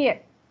bandwidth here?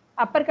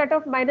 Upper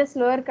cutoff minus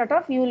lower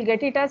cutoff, you will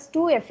get it as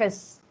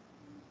 2fs.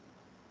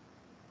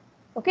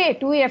 Okay,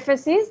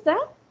 2fs is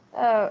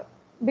the,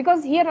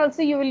 because here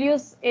also you will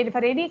use,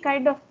 for any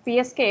kind of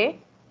PSK,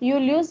 you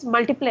will use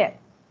multiplier.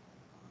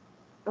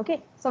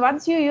 Okay, so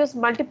once you use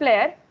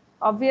multiplier,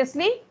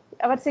 obviously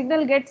our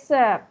signal gets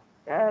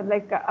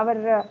like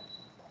our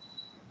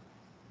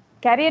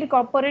carrier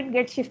component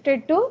gets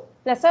shifted to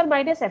plus or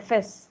minus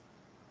fs.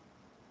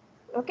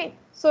 Okay,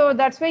 so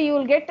that's why you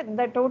will get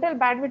the total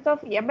bandwidth of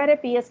M-ary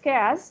PSK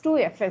as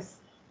 2fs.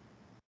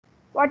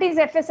 What is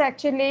Fs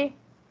actually?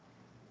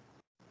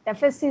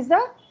 Fs is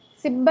the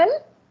symbol,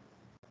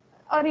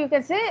 or you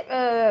can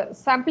say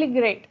sampling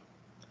rate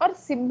or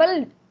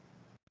symbol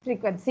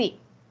frequency.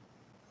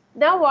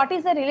 Now what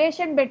is the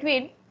relation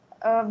between,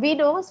 we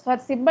know for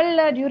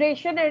symbol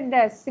duration and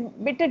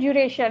bit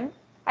duration,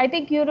 I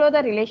think you know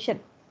the relation,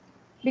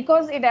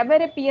 because in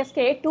M-ary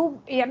PSK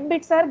 2 n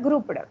bits are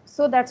grouped,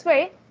 so that's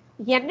why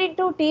n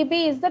into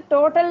TB is the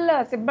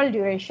total symbol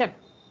duration,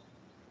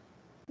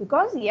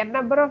 because n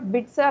number of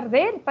bits are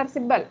there per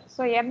symbol,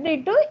 so n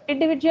into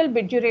individual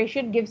bit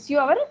duration gives you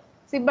our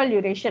symbol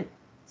duration.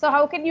 So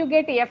how can you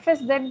get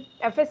Fs then?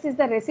 Fs is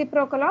the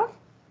reciprocal of,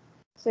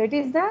 so it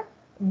is the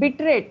bit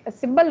rate, a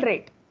symbol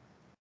rate.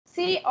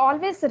 See,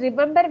 always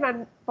remember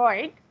one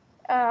point,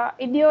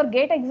 in your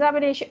gate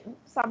examination,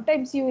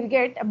 sometimes you will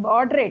get a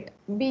baud rate,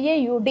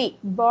 B-A-U-D,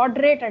 baud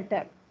rate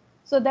enter.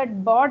 So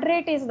that baud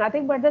rate is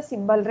nothing but the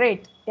symbol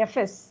rate,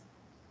 Fs.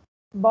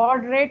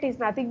 Baud rate is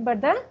nothing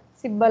but the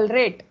symbol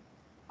rate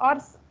or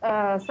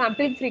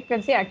sampling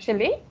frequency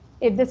actually,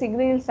 if the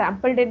signal is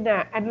sampled in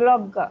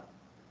analog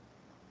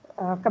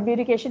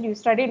communication, you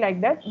study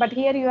like that, but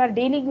here you are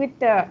dealing with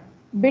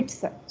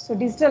bits, so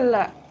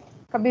digital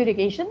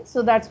communication,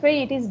 so that's why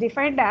it is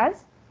defined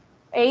as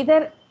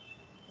either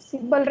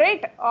symbol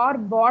rate or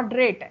baud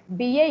rate,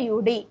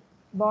 BAUD,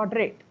 baud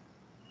rate.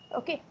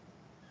 Okay,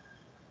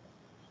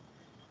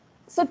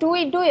 so 2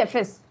 into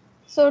Fs,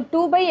 so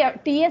 2 by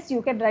Ts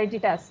you can write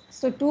it as,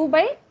 so 2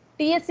 by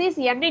Ts is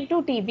n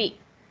into TB.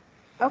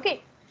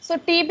 Okay, so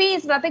TB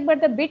is nothing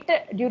but the bit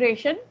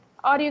duration,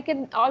 or you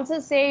can also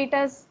say it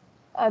as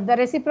the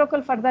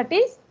reciprocal for that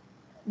is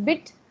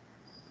bit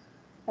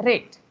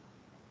rate.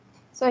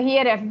 So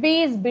here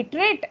FB is bit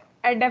rate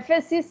and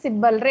Fs is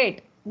symbol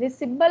rate. This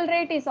symbol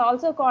rate is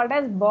also called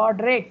as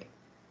baud rate,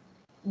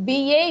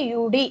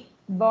 BAUD,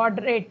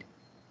 baud rate.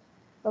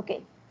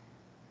 Okay.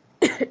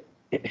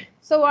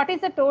 So what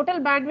is the total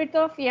bandwidth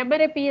of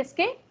M-ary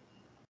PSK?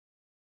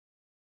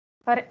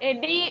 For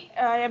any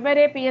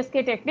M-ary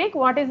PSK technique,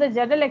 what is the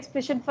general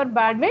expression for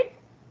bandwidth?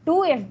 2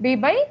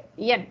 FB by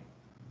N.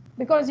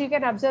 Because you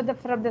can observe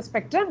from the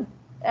spectrum,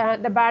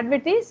 the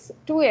bandwidth is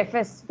 2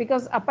 Fs,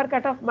 because upper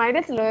cutoff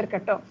minus lower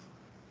cutoff.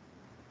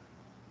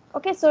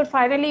 Okay, so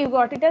finally you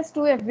got it as 2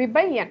 FB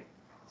by N.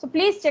 So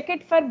please check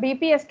it for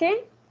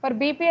BPSK. For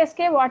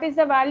BPSK, what is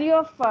the value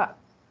of,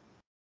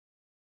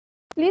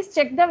 please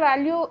check the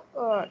value,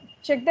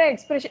 check the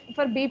expression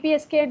for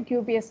BPSK and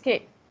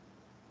QPSK.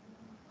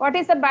 What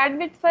is the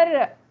bandwidth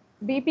for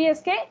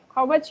BPSK?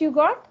 How much you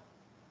got?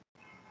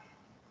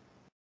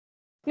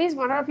 Please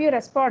one of you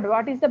respond.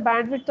 What is the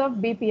bandwidth of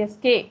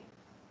BPSK?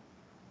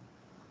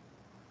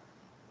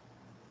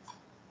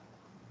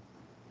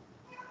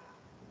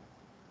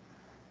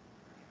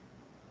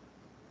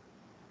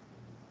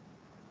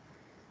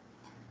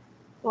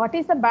 What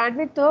is the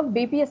bandwidth of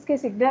BPSK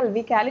signal?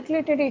 We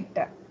calculated it.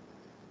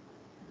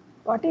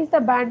 What is the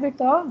bandwidth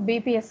of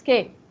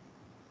BPSK?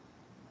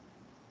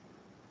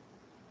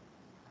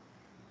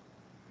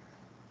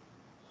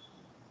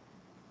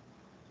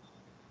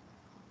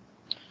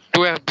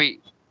 FB.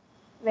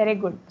 Very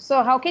good.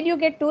 So how can you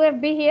get 2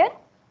 FB here?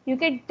 You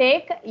can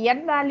take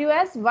n value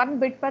as 1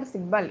 bit per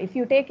symbol. If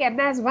you take n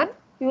as 1,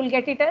 you will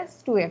get it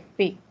as 2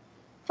 FB.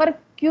 For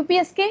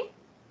QPSK,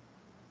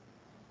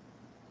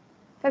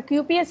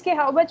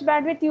 how much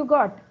bandwidth you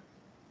got?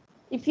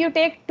 If you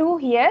take 2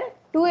 here,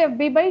 2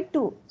 FB by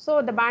 2.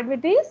 So the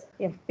bandwidth is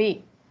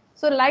FB.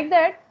 So like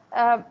that,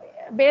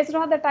 based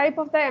on the type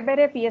of the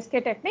M-ary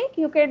PSK technique,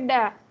 you can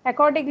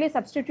accordingly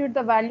substitute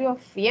the value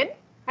of n,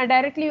 and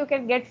directly you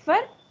can get for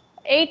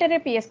 8-ary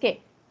PSK.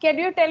 Can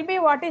you tell me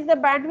what is the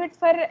bandwidth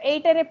for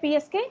 8-ary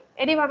PSK?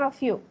 Any one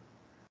of you?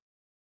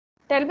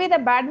 Tell me the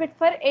bandwidth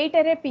for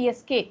 8-ary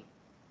PSK.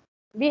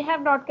 We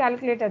have not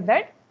calculated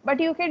that, but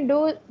you can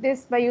do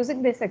this by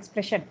using this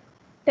expression.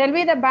 Tell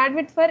me the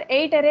bandwidth for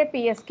 8-ary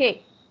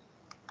PSK.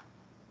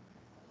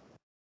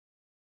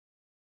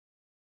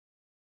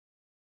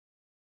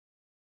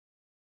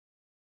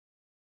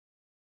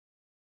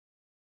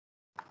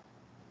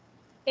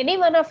 Any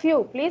one of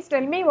you, please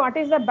tell me what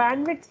is the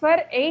bandwidth for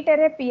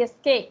 8-ary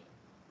PSK.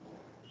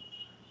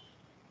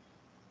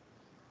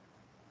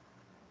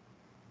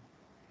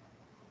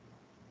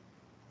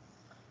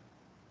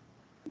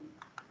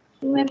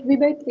 FB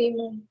by 3,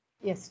 ma'am.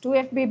 Yes, 2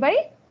 FB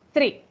by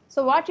 3.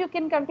 So what you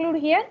can conclude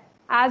here,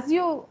 as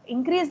you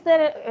increase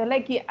the,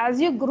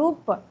 as you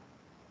group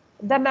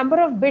the number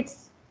of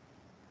bits.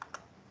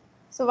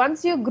 So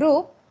once you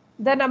group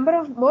the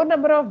more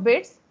number of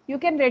bits, you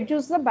can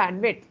reduce the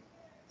bandwidth.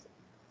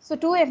 So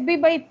 2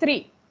 FB by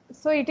 3.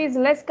 So it is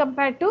less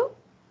compared to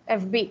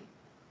FB,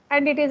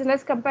 and it is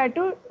less compared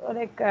to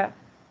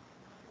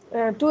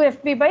 2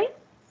 FB by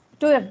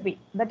 2 FB.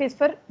 That is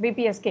for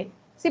BPSK.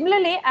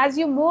 Similarly, as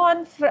you move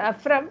on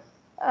from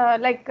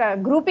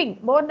grouping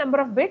more number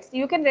of bits,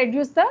 you can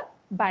reduce the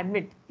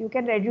bandwidth.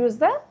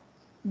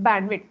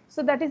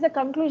 So that is the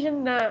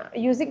conclusion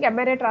using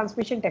M-ary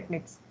transmission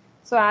techniques.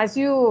 So as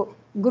you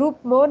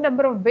group more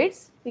number of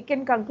bits, we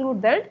can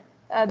conclude that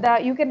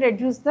you can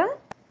reduce the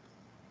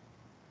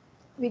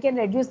we can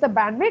reduce the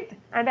bandwidth,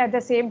 and at the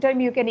same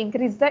time you can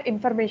increase the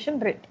information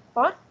rate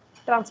or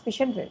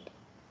transmission rate.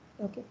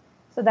 Okay,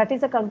 so that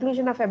is the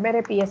conclusion of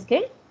M-ary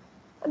PSK.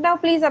 Now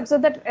please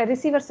observe the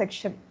receiver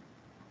section.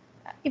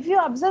 If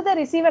you observe the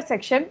receiver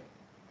section,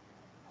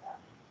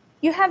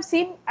 you have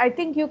seen, I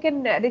think you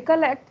can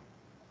recollect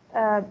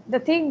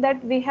the thing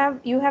that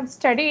you have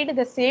studied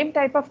the same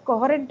type of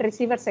coherent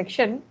receiver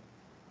section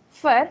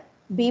for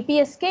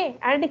BPSK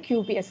and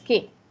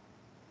QPSK.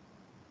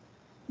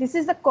 This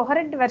is the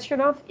coherent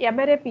version of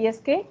M-ary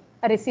PSK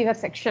receiver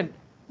section.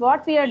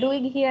 What we are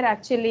doing here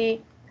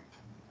actually,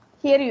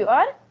 here you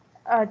are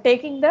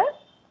taking the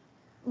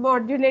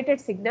modulated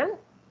signal.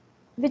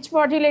 Which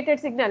modulated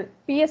signal?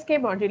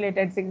 PSK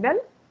modulated signal.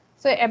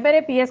 So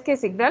M-ary PSK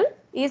signal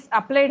is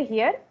applied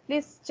here.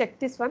 Please check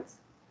this once.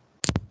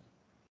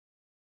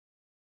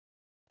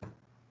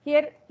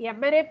 Here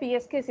M-ary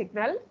PSK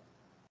signal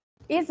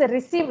is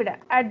received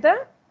at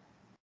the,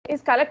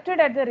 is collected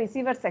at the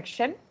receiver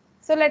section.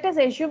 So let us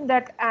assume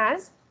that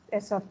as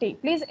S of t.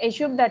 Please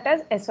assume that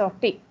as S of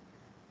t.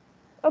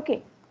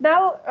 Okay.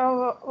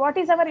 Now what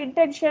is our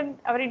intention?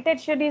 Our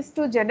intention is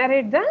to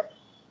generate the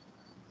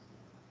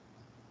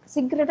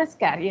synchronous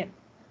carrier.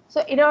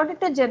 So in order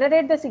to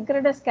generate the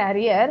synchronous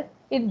carrier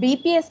in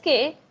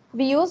BPSK,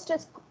 we used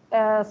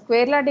a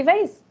square law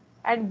device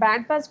and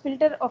band pass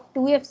filter of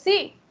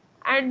 2FC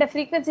and a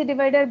frequency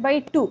divider by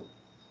 2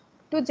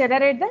 to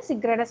generate the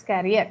synchronous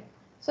carrier.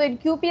 So in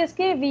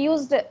QPSK, we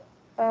used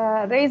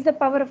raise the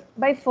power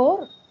by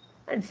 4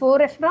 and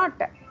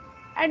 4F0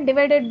 and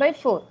divided by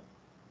 4.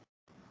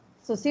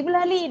 So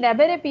similarly in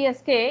M-ary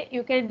PSK,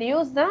 you can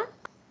use the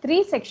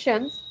 3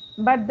 sections,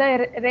 but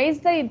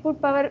raise the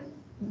input power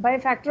by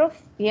factor of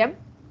m,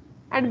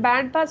 and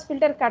band pass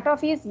filter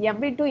cutoff is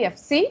m into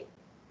fc.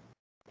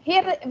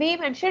 Here we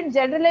mentioned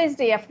generalized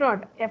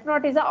f0.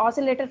 F0 is the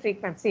oscillator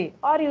frequency,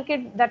 or you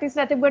can, that is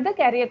nothing but the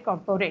carrier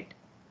component.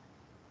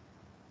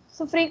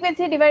 So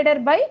frequency divider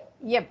by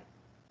m.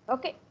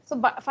 Okay.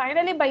 So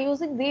finally, by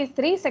using these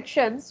 3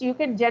 sections, you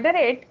can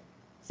generate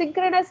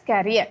synchronous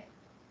carrier.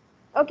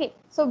 Okay.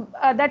 So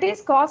that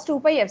is cos 2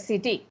 pi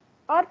fct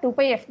or 2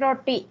 pi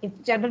f0 t if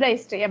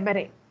generalized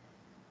M-ary.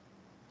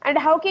 And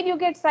how can you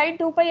get sin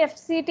 2 pi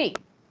fct?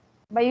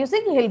 By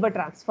using Hilbert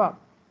transform.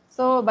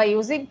 So by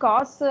using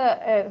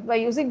by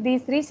using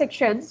these 3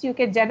 sections, you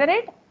can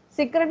generate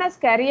synchronous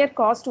carrier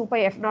cos 2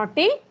 pi f0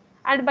 t,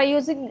 and by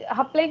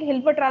applying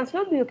Hilbert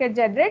transform, you can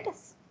generate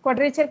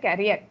quadrature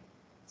carrier.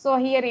 So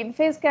here in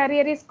phase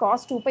carrier is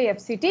cos 2 pi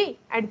fct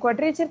and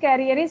quadrature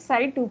carrier is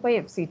sin 2 pi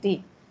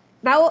fct.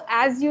 Now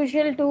as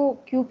usual to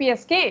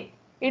QPSK,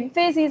 in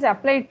phase is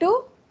applied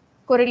to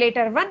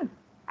correlator 1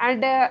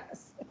 and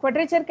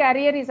quadrature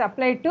carrier is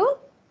applied to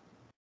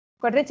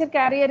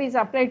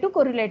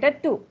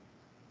correlator 2.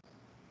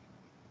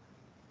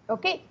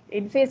 Okay,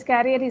 in phase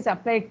carrier is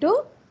applied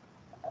to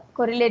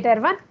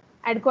correlator 1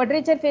 and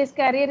quadrature phase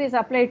carrier is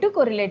applied to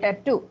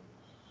correlator 2.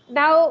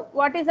 Now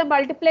what is the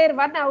multiplier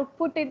 1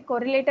 output in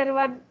correlator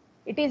 1?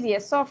 It is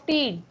S of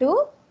t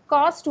into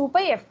cos 2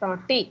 pi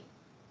f0 t.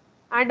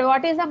 And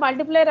what is the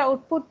multiplier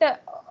output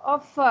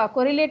of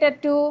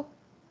correlator 2?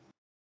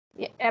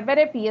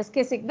 M-ary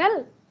PSK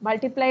signal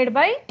multiplied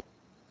by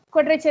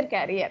quadrature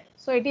carrier.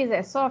 So it is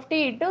S of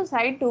t into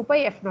sin 2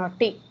 pi f0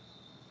 t.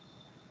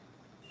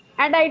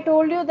 And I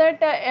told you that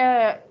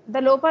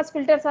the low pass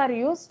filters are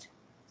used.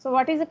 So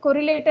what is a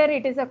correlator?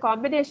 It is a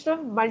combination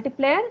of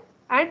multiplier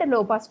and a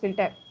low pass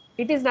filter.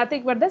 It is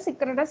nothing but the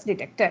synchronous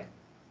detector.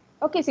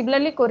 Okay,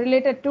 similarly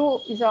correlator 2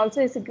 is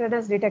also a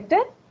synchronous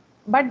detector,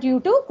 but due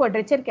to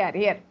quadrature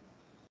carrier.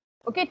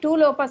 Okay, 2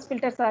 low pass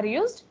filters are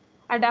used,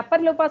 and upper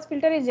low pass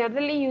filter is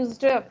generally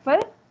used for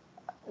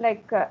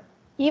like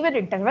even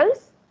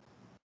intervals,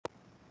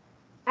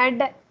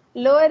 and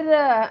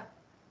lower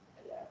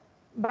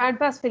band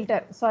pass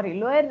filter,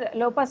 lower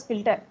low pass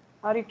filter,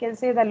 or you can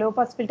say the low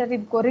pass filter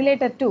in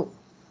correlator 2,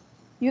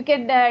 you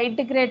can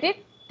integrate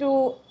it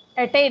to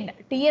attain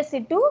TS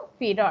into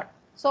P dot.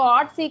 So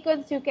odd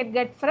sequence you can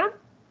get from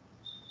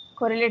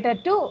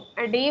correlator 2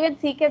 and even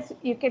sequence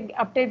you can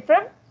obtain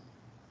from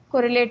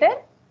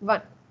correlator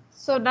 1.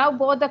 So now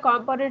both the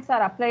components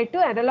are applied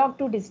to analog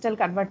to digital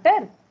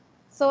converter.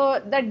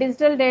 So the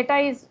digital data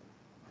is,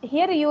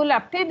 here you will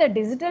obtain the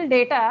digital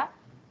data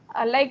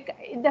like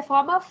in the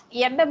form of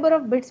n number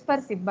of bits per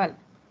symbol.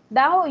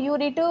 Now you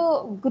need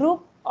to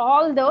group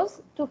all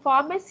those to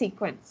form a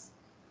sequence.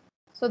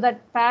 So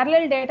that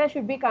parallel data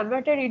should be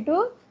converted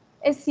into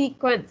a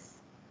sequence.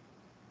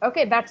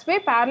 Okay, that's why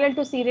parallel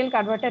to serial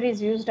converter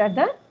is used at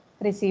the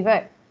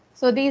receiver.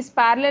 So these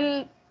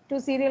parallel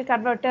to serial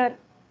converter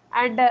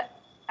and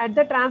at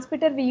the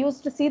transmitter we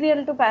used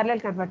serial to parallel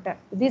converter.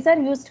 These are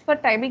used for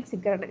timing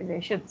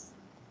synchronizations.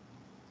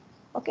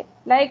 Okay,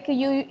 like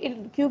you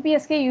in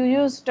QPSK you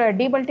used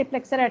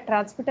demultiplexer at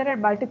transmitter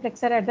and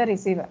multiplexer at the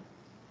receiver.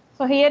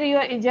 So here you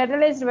are in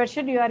generalized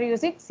version you are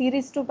using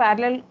series to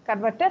parallel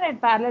converter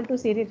and parallel to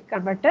series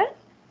converter.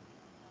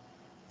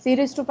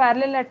 Series to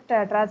parallel at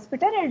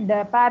transmitter and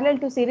parallel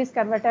to series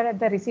converter at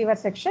the receiver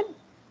section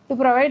to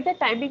provide the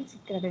timing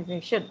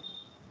synchronization.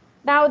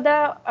 Now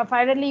the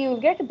finally you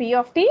will get B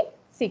of T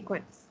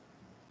sequence.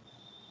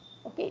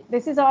 Okay,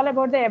 this is all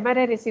about the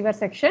M-ary receiver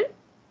section.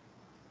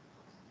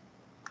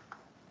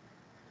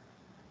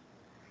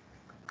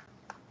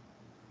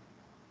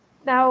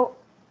 Now,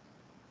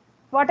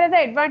 what are the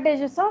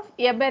advantages of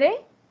M-ary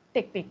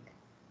technique,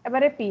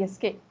 M-ary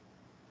PSK?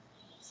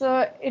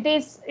 So it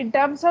is in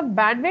terms of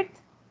bandwidth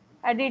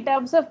and in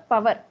terms of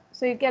power.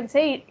 So you can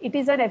say it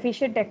is an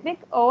efficient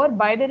technique over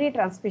binary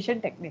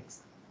transmission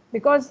techniques,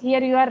 because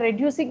here you are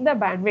reducing the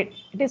bandwidth.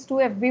 It is 2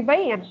 FB by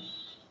N.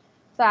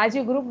 So as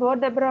you group more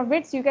number of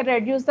bits, you can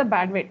reduce the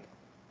bandwidth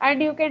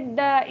and you can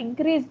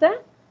increase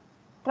the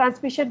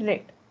transmission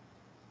rate.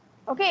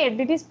 Okay, and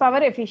it is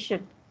power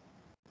efficient,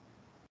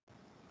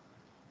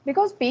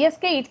 because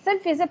PSK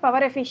itself is a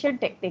power efficient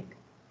technique,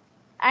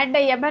 and the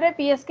M-ary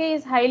PSK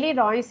is highly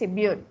noise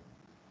immune.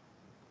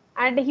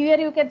 And here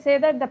you can say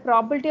that the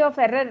probability of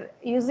error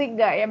using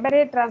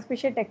M-ary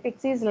transmission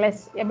techniques is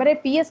less. M-ary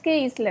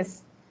PSK is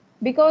less,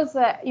 because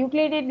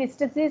Euclidean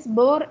distance is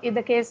more in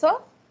the case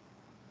of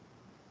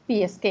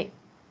PSK.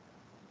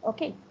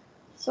 Okay,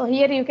 so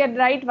here you can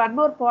write one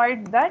more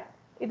point, that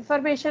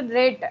information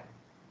rate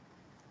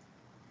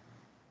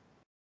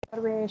or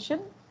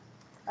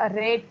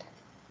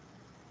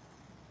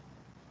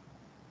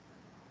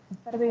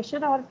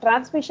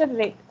transmission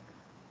rate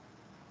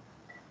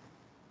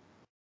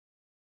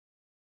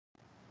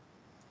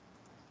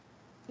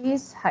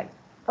is high.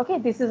 Okay,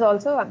 this is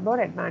also one more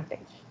advantage.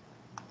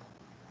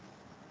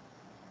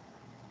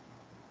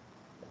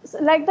 So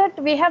like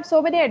that, we have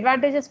so many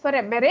advantages for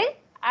M-ary,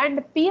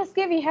 and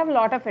PSK we have a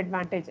lot of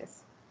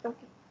advantages.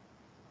 Okay.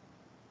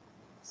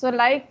 So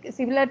like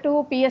similar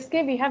to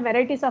PSK, we have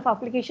varieties of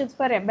applications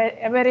for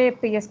M-ary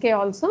PSK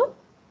also.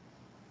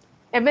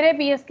 M-ary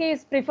PSK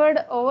is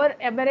preferred over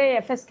M-ary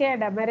FSK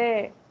and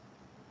M-ary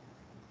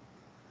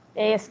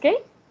ASK.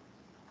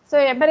 So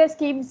M-ary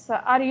schemes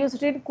are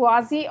used in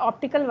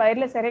quasi-optical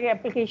wireless array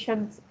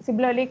applications.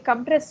 Similarly,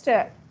 compressed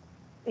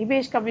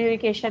image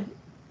communication,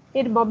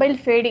 in mobile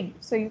fading.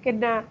 So you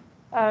can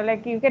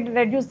you can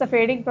reduce the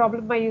fading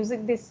problem by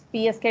using this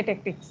PSK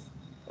techniques.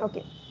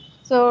 Okay.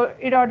 So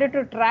in order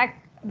to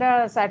track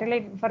the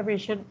satellite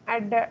information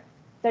and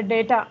the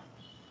data,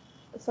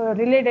 so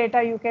relay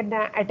data you can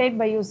attain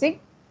by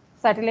using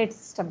satellite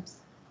systems.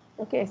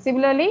 Okay.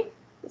 Similarly,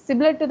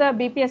 similar to the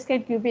BPSK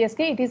and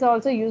QPSK, it is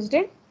also used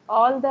in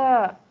all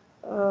the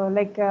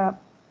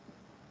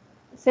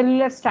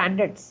cellular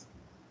standards,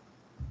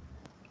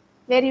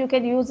 where you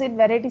can use in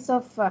varieties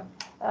of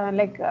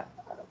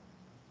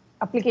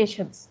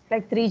applications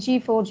like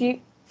 3G, 4G,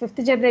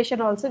 5th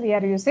generation also we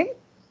are using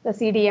the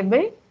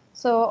CDMA.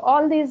 So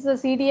all these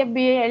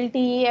CDMA,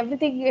 LTE,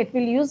 everything it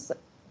will use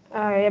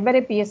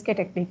M-ary PSK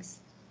techniques,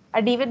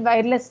 and even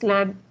wireless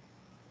LAN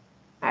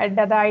and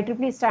the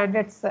IEEE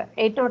standards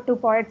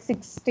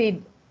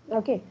 802.16.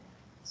 Okay.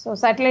 So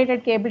satellite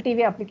and cable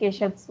TV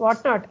applications,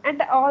 whatnot,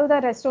 and all the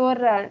rest of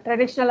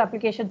traditional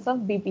applications of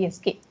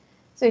BPSK.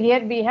 So here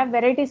we have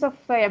varieties of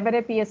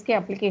M-ary PSK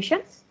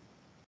applications.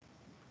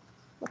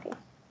 Okay.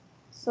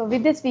 So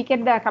with this we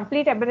can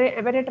complete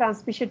M-ary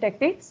transmission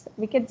techniques.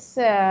 We can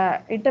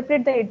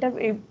interpret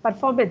the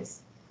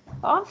performance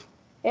of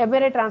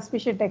M-ary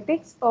transmission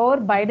techniques or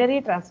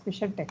binary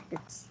transmission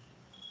techniques.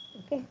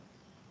 Okay.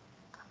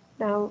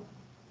 Now,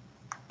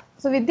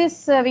 so with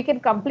this we can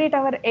complete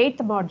our 8th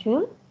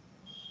module.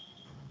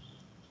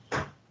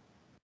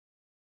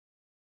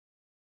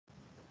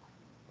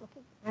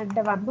 Okay. And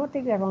one more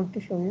thing I want to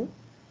show you.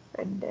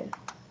 And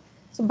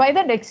so by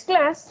the next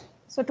class,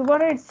 so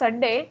tomorrow is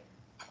Sunday.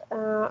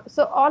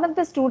 So all of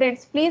the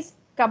students, please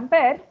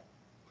compare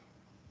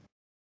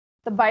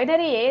the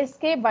binary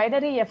ASK,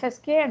 binary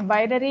FSK, and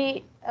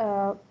binary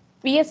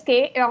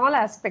PSK in all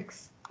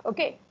aspects.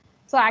 Okay.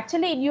 So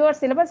actually in your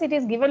syllabus it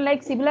is given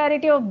like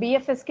similarity of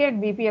BFSK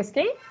and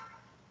BPSK,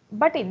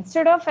 but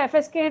instead of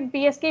FSK and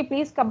PSK,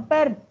 please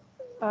compare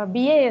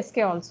BASK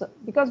also,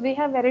 because we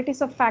have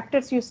varieties of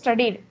factors you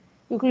studied: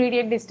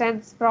 Euclidean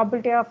distance,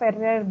 probability of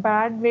error,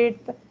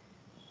 bandwidth,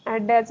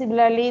 and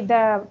similarly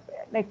the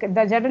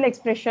general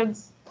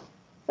expressions.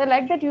 So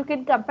like that you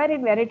can compare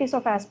in varieties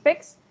of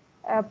aspects.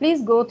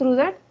 Please go through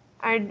that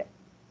and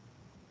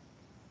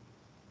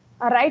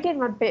write in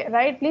one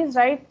paper. Please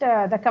write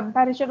the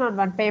comparison on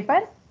one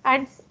paper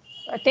and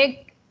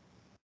take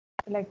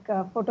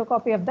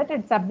photocopy of that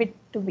and submit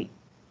to me.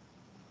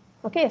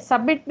 Okay,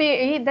 submit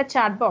me in the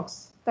chat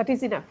box. That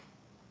is enough.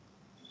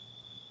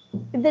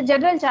 In the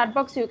general chat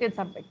box you can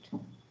submit.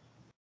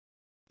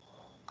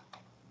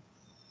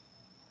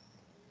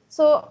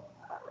 So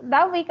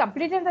now we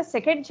completed the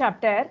second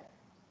chapter.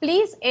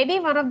 Please, any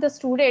one of the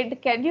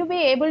student, can you be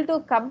able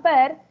to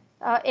compare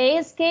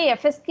ASK,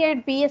 FSK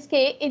and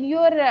PSK in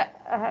your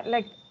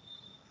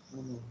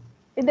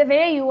in the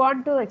way you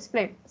want to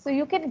explain? So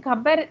you can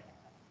compare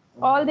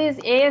all these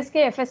ASK,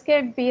 FSK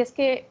and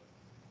PSK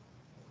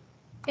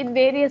in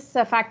various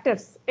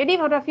factors. Any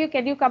one of you,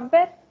 can you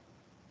compare?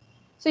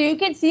 So you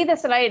can see the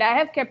slide. I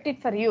have kept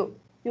it for you.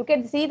 You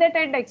can see that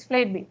and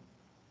explain me.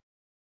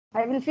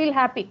 I will feel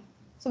happy.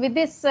 So with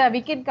this,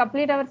 we can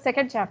complete our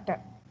second chapter.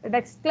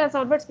 Next class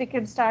onwards, we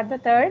can start the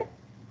third.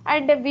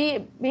 And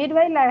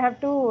meanwhile, I have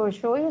to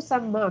show you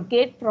some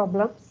gate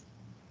problems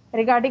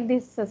regarding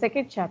this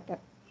second chapter.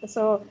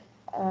 So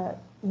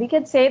we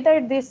can say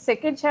that this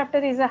second chapter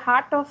is a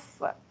heart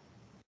of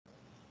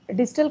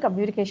digital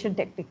communication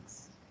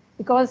techniques,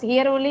 because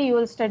here only you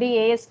will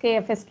study ASK,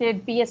 FSK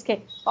and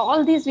PSK.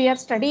 All these we are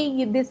studying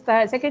in this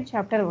second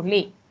chapter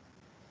only.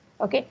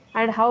 Okay,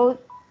 and how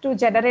to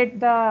generate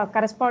the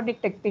corresponding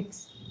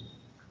techniques,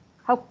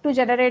 how to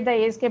generate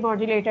the ASK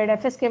modulated,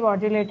 FSK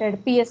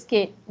modulated,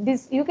 PSK.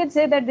 This, you can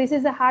say that this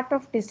is the heart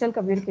of digital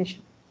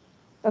communication.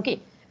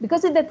 Okay,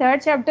 because in the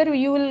third chapter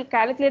you will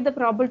calculate the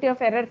probability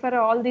of error for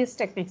all these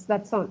techniques,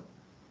 that's all.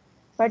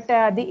 But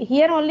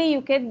here only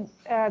you can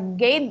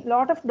gain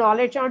lot of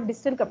knowledge on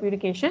digital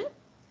communication,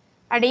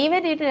 and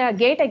even in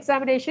gate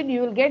examination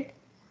you will get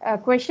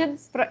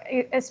questions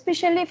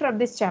especially from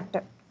this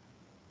chapter.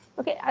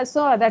 Okay,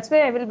 so that's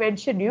why I will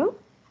mention you.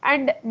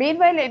 And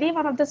meanwhile, any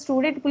one of the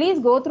student, please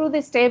go through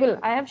this table.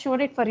 I have shown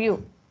it for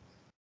you.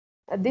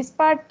 This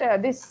part,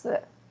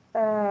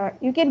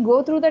 you can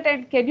go through that,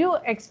 and can you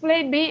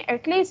explain me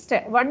at least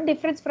one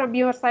difference from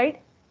your side?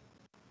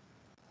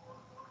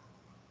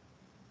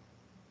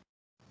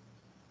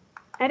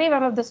 Any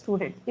one of the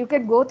student, you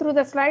can go through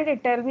the slide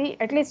and tell me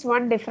at least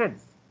one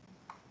difference.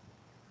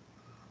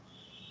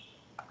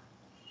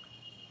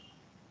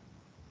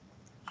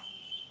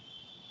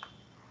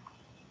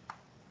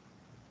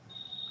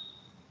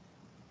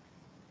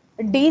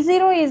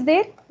 D0 is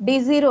there,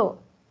 D0.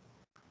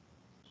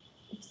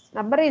 Its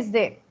number is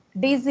there,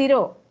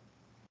 D0.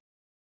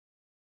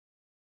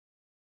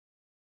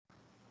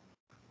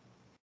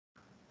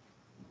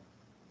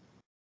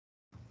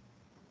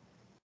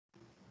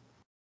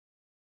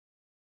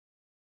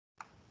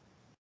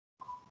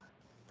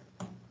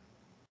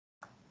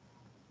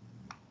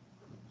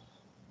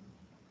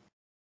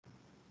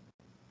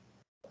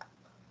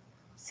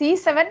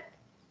 C7,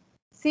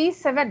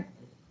 C7.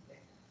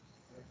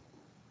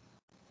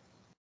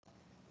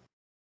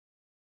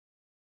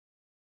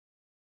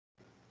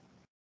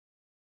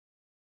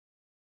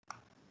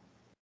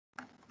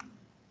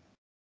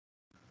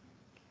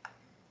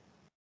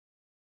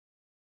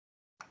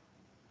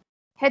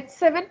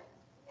 H7,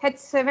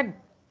 H7.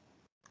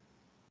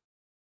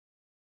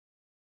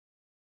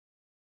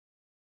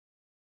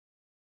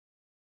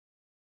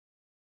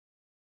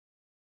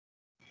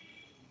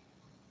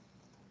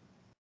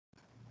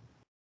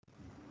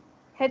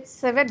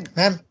 H7.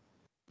 Ma'am,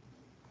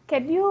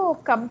 Can you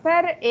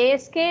compare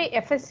ASK,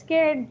 FSK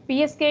and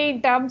PSK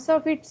in terms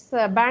of its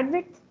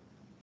bandwidth?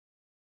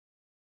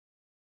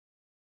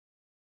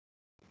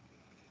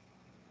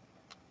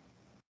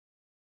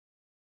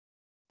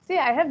 See,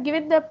 I have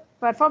given the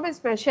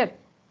performance measure.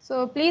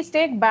 So please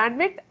take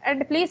bandwidth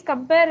and please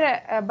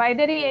compare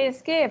binary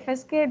ASK,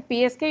 FSK and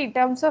PSK in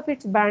terms of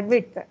its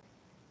bandwidth.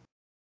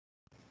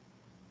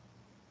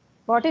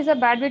 What is the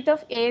bandwidth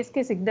of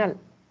ASK signal?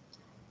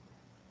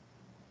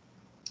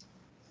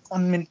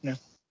 1 minute, ma'am.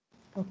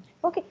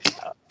 Okay.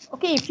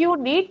 Okay, if you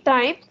need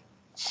time,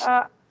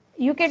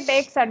 you can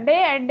take Sunday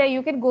and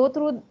you can go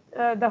through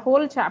the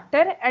whole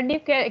chapter, and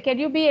you can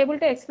you be able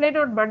to explain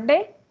on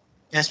Monday?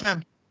 Yes,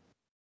 ma'am.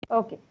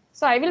 Okay,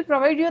 so I will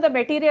provide you the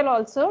material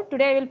also.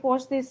 Today I will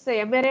post this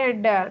M-ary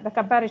and the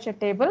comparison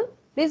table.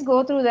 Please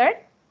go through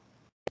that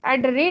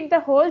and read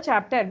the whole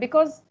chapter,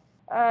 because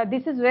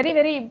this is very,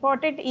 very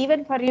important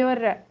even for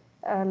your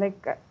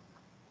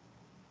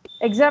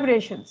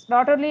examinations,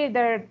 not only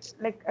the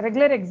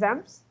regular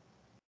exams.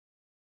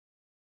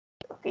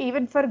 Okay,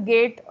 even for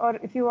GATE, or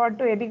if you want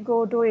to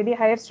go to any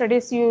higher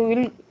studies, you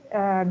will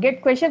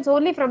get questions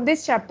only from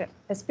this chapter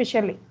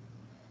especially.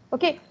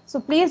 Okay, so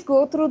please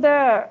go through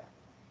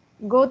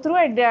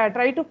and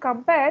try to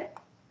compare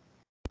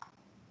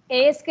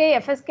ASK,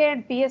 FSK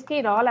and PSK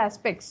in all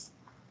aspects.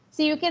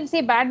 See, you can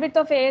see bandwidth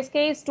of ASK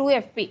is 2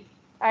 FP,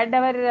 and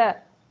our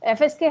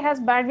FSK has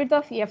bandwidth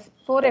of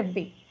 4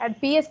 FB, and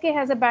PSK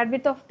has a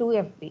bandwidth of 2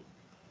 FB.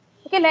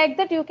 Okay, like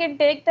that you can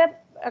take the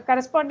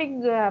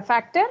corresponding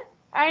factor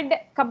and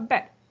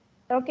compare.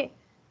 Okay,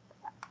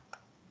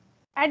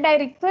 and I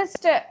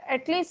request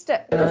at least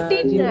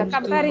 15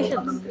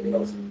 comparisons.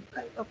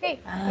 Okay,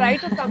 try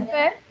to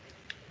compare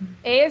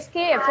ASK,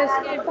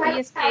 FSK and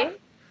PSK.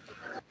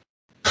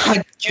 Try to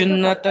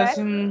అత్యున్నత compare.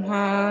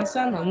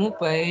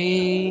 సింహాసనముపై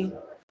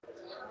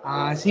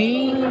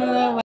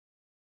ఆసీనుడవై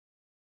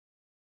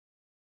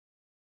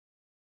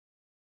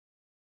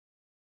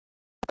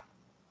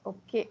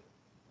Okay.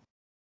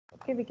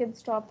 Okay, we can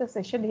stop the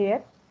session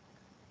here.